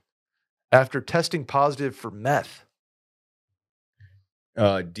defrocked after testing positive for meth.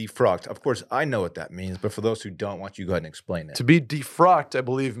 Defrocked. Of course, I know what that means, but for those who don't, why don't you go ahead and explain it? To be defrocked, I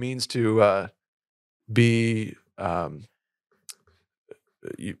believe, means to be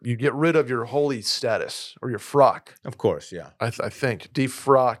you get rid of your holy status or your frock. Of course, yeah. I think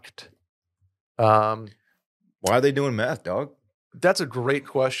defrocked. Why are they doing meth, dog? That's a great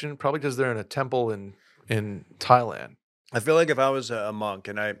question. Probably because they're in a temple in Thailand. I feel like if I was a monk,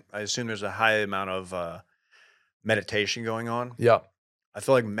 and I assume there's a high amount of meditation going on, Yeah. I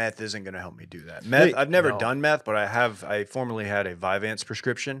feel like meth isn't going to help me do that. Meth, Hey, I've never no. done meth, but I formerly had a Vyvanse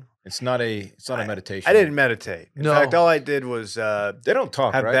prescription. It's not a meditation. I didn't meditate. In No. fact, all I did was They don't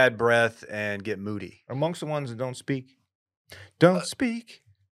talk, have right? bad breath and get moody. Are monks the ones that don't speak? Don't speak.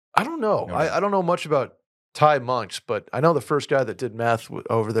 I don't know. No. I don't know much about Thai monks, but I know the first guy that did meth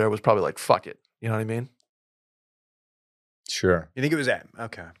over there was probably like, fuck it. You know what I mean? Sure. You think it was that?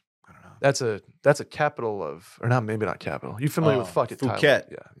 Okay. I don't know. That's a capital of, or not, maybe not capital. You familiar with fuck it, Phuket.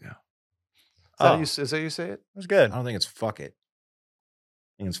 Thailand? Yeah, yeah. Is that, Oh. how you, is that how you say it? It was good. I don't think it's fuck it.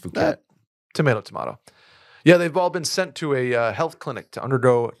 I think it's Phuket. That- Tomato, tomato. Yeah, they've all been sent to a health clinic to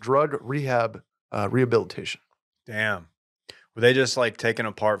undergo drug rehabilitation. Damn. Were they just like taking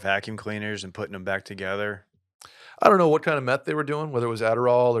apart vacuum cleaners and putting them back together? I don't know what kind of meth they were doing, whether it was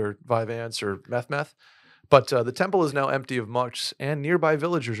Adderall or Vyvanse or meth. But the temple is now empty of monks, and nearby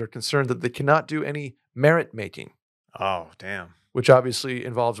villagers are concerned that they cannot do any merit making, Oh, damn. which obviously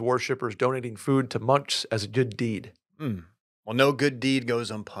involves worshippers donating food to monks as a good deed. Well, no good deed goes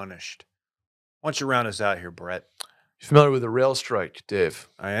unpunished. Why don't you round us out here, Brett? You familiar with the rail strike, Dave?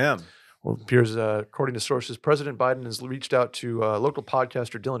 I am. Well, it appears, according to sources, President Biden has reached out to local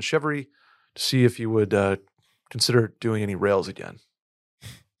podcaster Dylan Chevery to see if he would consider doing any rails again.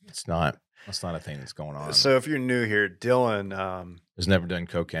 It's not. That's not a thing that's going on. So if you're new here, Dylan, Has never done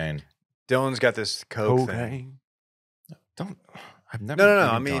cocaine. Dylan's got this coke thing. Cocaine. Don't. I've never. No. even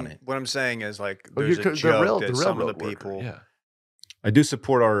I done mean, it. what I'm saying is like Oh, there's you're a the joke that some of railroad the people. worker. Yeah. I do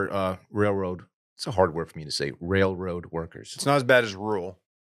support our railroad. It's a hard word for me to say. Railroad workers. It's not as bad as rural.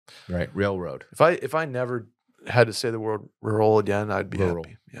 Right. Railroad. If I never had to say the word rural again, I'd be Rural.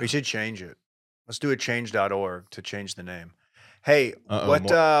 happy. Yeah. We should change it. Let's do a change.org to change the name. Hey,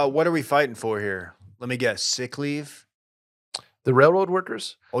 Uh-oh, what are we fighting for here? Let me guess. Sick leave? The railroad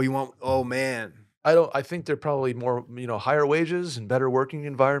workers, Oh, you want? Oh man, I think they're probably more, higher wages and better working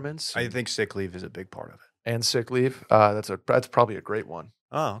environments I think sick leave is a big part of it. and sick leave. That's probably a great one.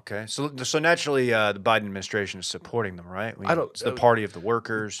 Oh, okay. So naturally, the Biden administration is supporting them, right? I don't- It's the party of the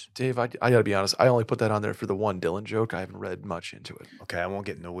workers. Dave, I got to be honest. I only put that on there for the one Dylan joke. I haven't read much into it. Okay, I won't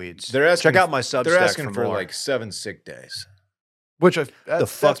get in the weeds. They're asking, Check out my Substack They're asking for more. like 7 sick days, Which The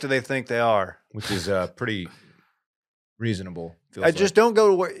fuck do they think they are? which is pretty reasonable. feels I just don't go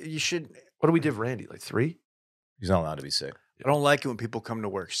to work. You should. What do we give Randy? Like 3? He's not allowed to be sick. I don't like it when people come to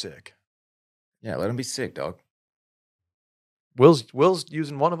work sick. Yeah, let him be sick, dog. Will's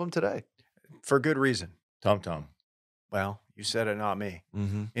using one of them today. For good reason. Tom Tom. Well, you said it, not me.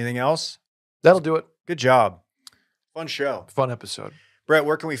 Mm-hmm. Anything else? That'll do it. Good job. Fun show. Fun episode. Brett,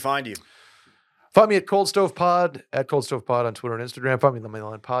 where can we find you? Find me at Cold Stove Pod, at Cold Stove Pod on Twitter and Instagram. Find me on the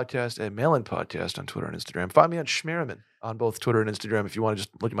Mail-In Podcast, at Mail-In Podcast on Twitter and Instagram. Find me on Schmerman on both Twitter and Instagram if you want to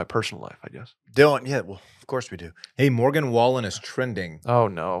just look at my personal life, I guess. Dylan, yeah, well, of course we do. Hey, Morgan Wallen is trending, Oh,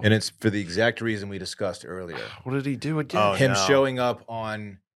 no. and it's for the exact reason we discussed earlier. What did he do again? Oh, Him no. showing up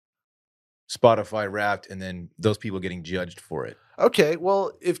on Spotify Wrapped, and then those people getting judged for it. Okay,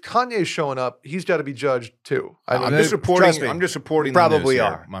 well, if Kanye's showing up, he's got to be judged too. I'm mean, just reporting. trust me, I'm just reporting. probably the news here,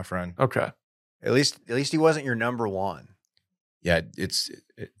 are. my friend. Okay. At least he wasn't your number one. Yeah, it's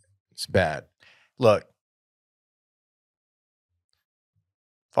bad. Look,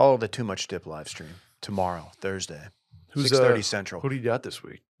 follow the Too Much Dip live stream tomorrow, Thursday, Who's 6:30 Central. Who do you got this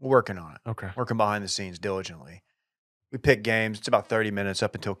week? We're working on it. Okay. Working behind the scenes diligently. We pick games. It's about 30 minutes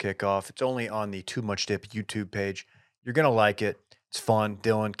up until kickoff. It's only on the Too Much Dip YouTube page. You're going to like it. It's fun.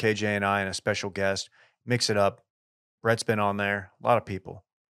 Dylan, KJ, and I, and a special guest. Mix it up. Brett's been on there. A lot of people.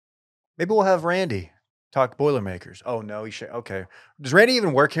 Maybe we'll have Randy talk Boilermakers. Oh, no. Okay. Does Randy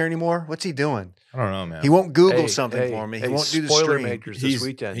even work here anymore? What's he doing? I don't know, man. He won't Google something for me. He won't do the spoiler stream. makers this He's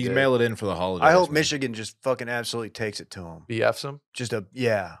weekend. He's Dave. mailed it in for the holidays. I hope man. Michigan just fucking absolutely takes it to him. BFs him. Just a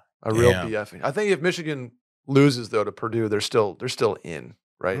Real Damn. BFing. I think if Michigan loses though to Purdue, they're still in,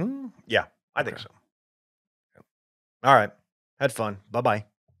 right? Yeah, I think Okay. so. All right. Had fun. Bye-bye.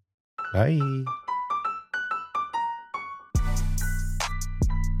 Bye.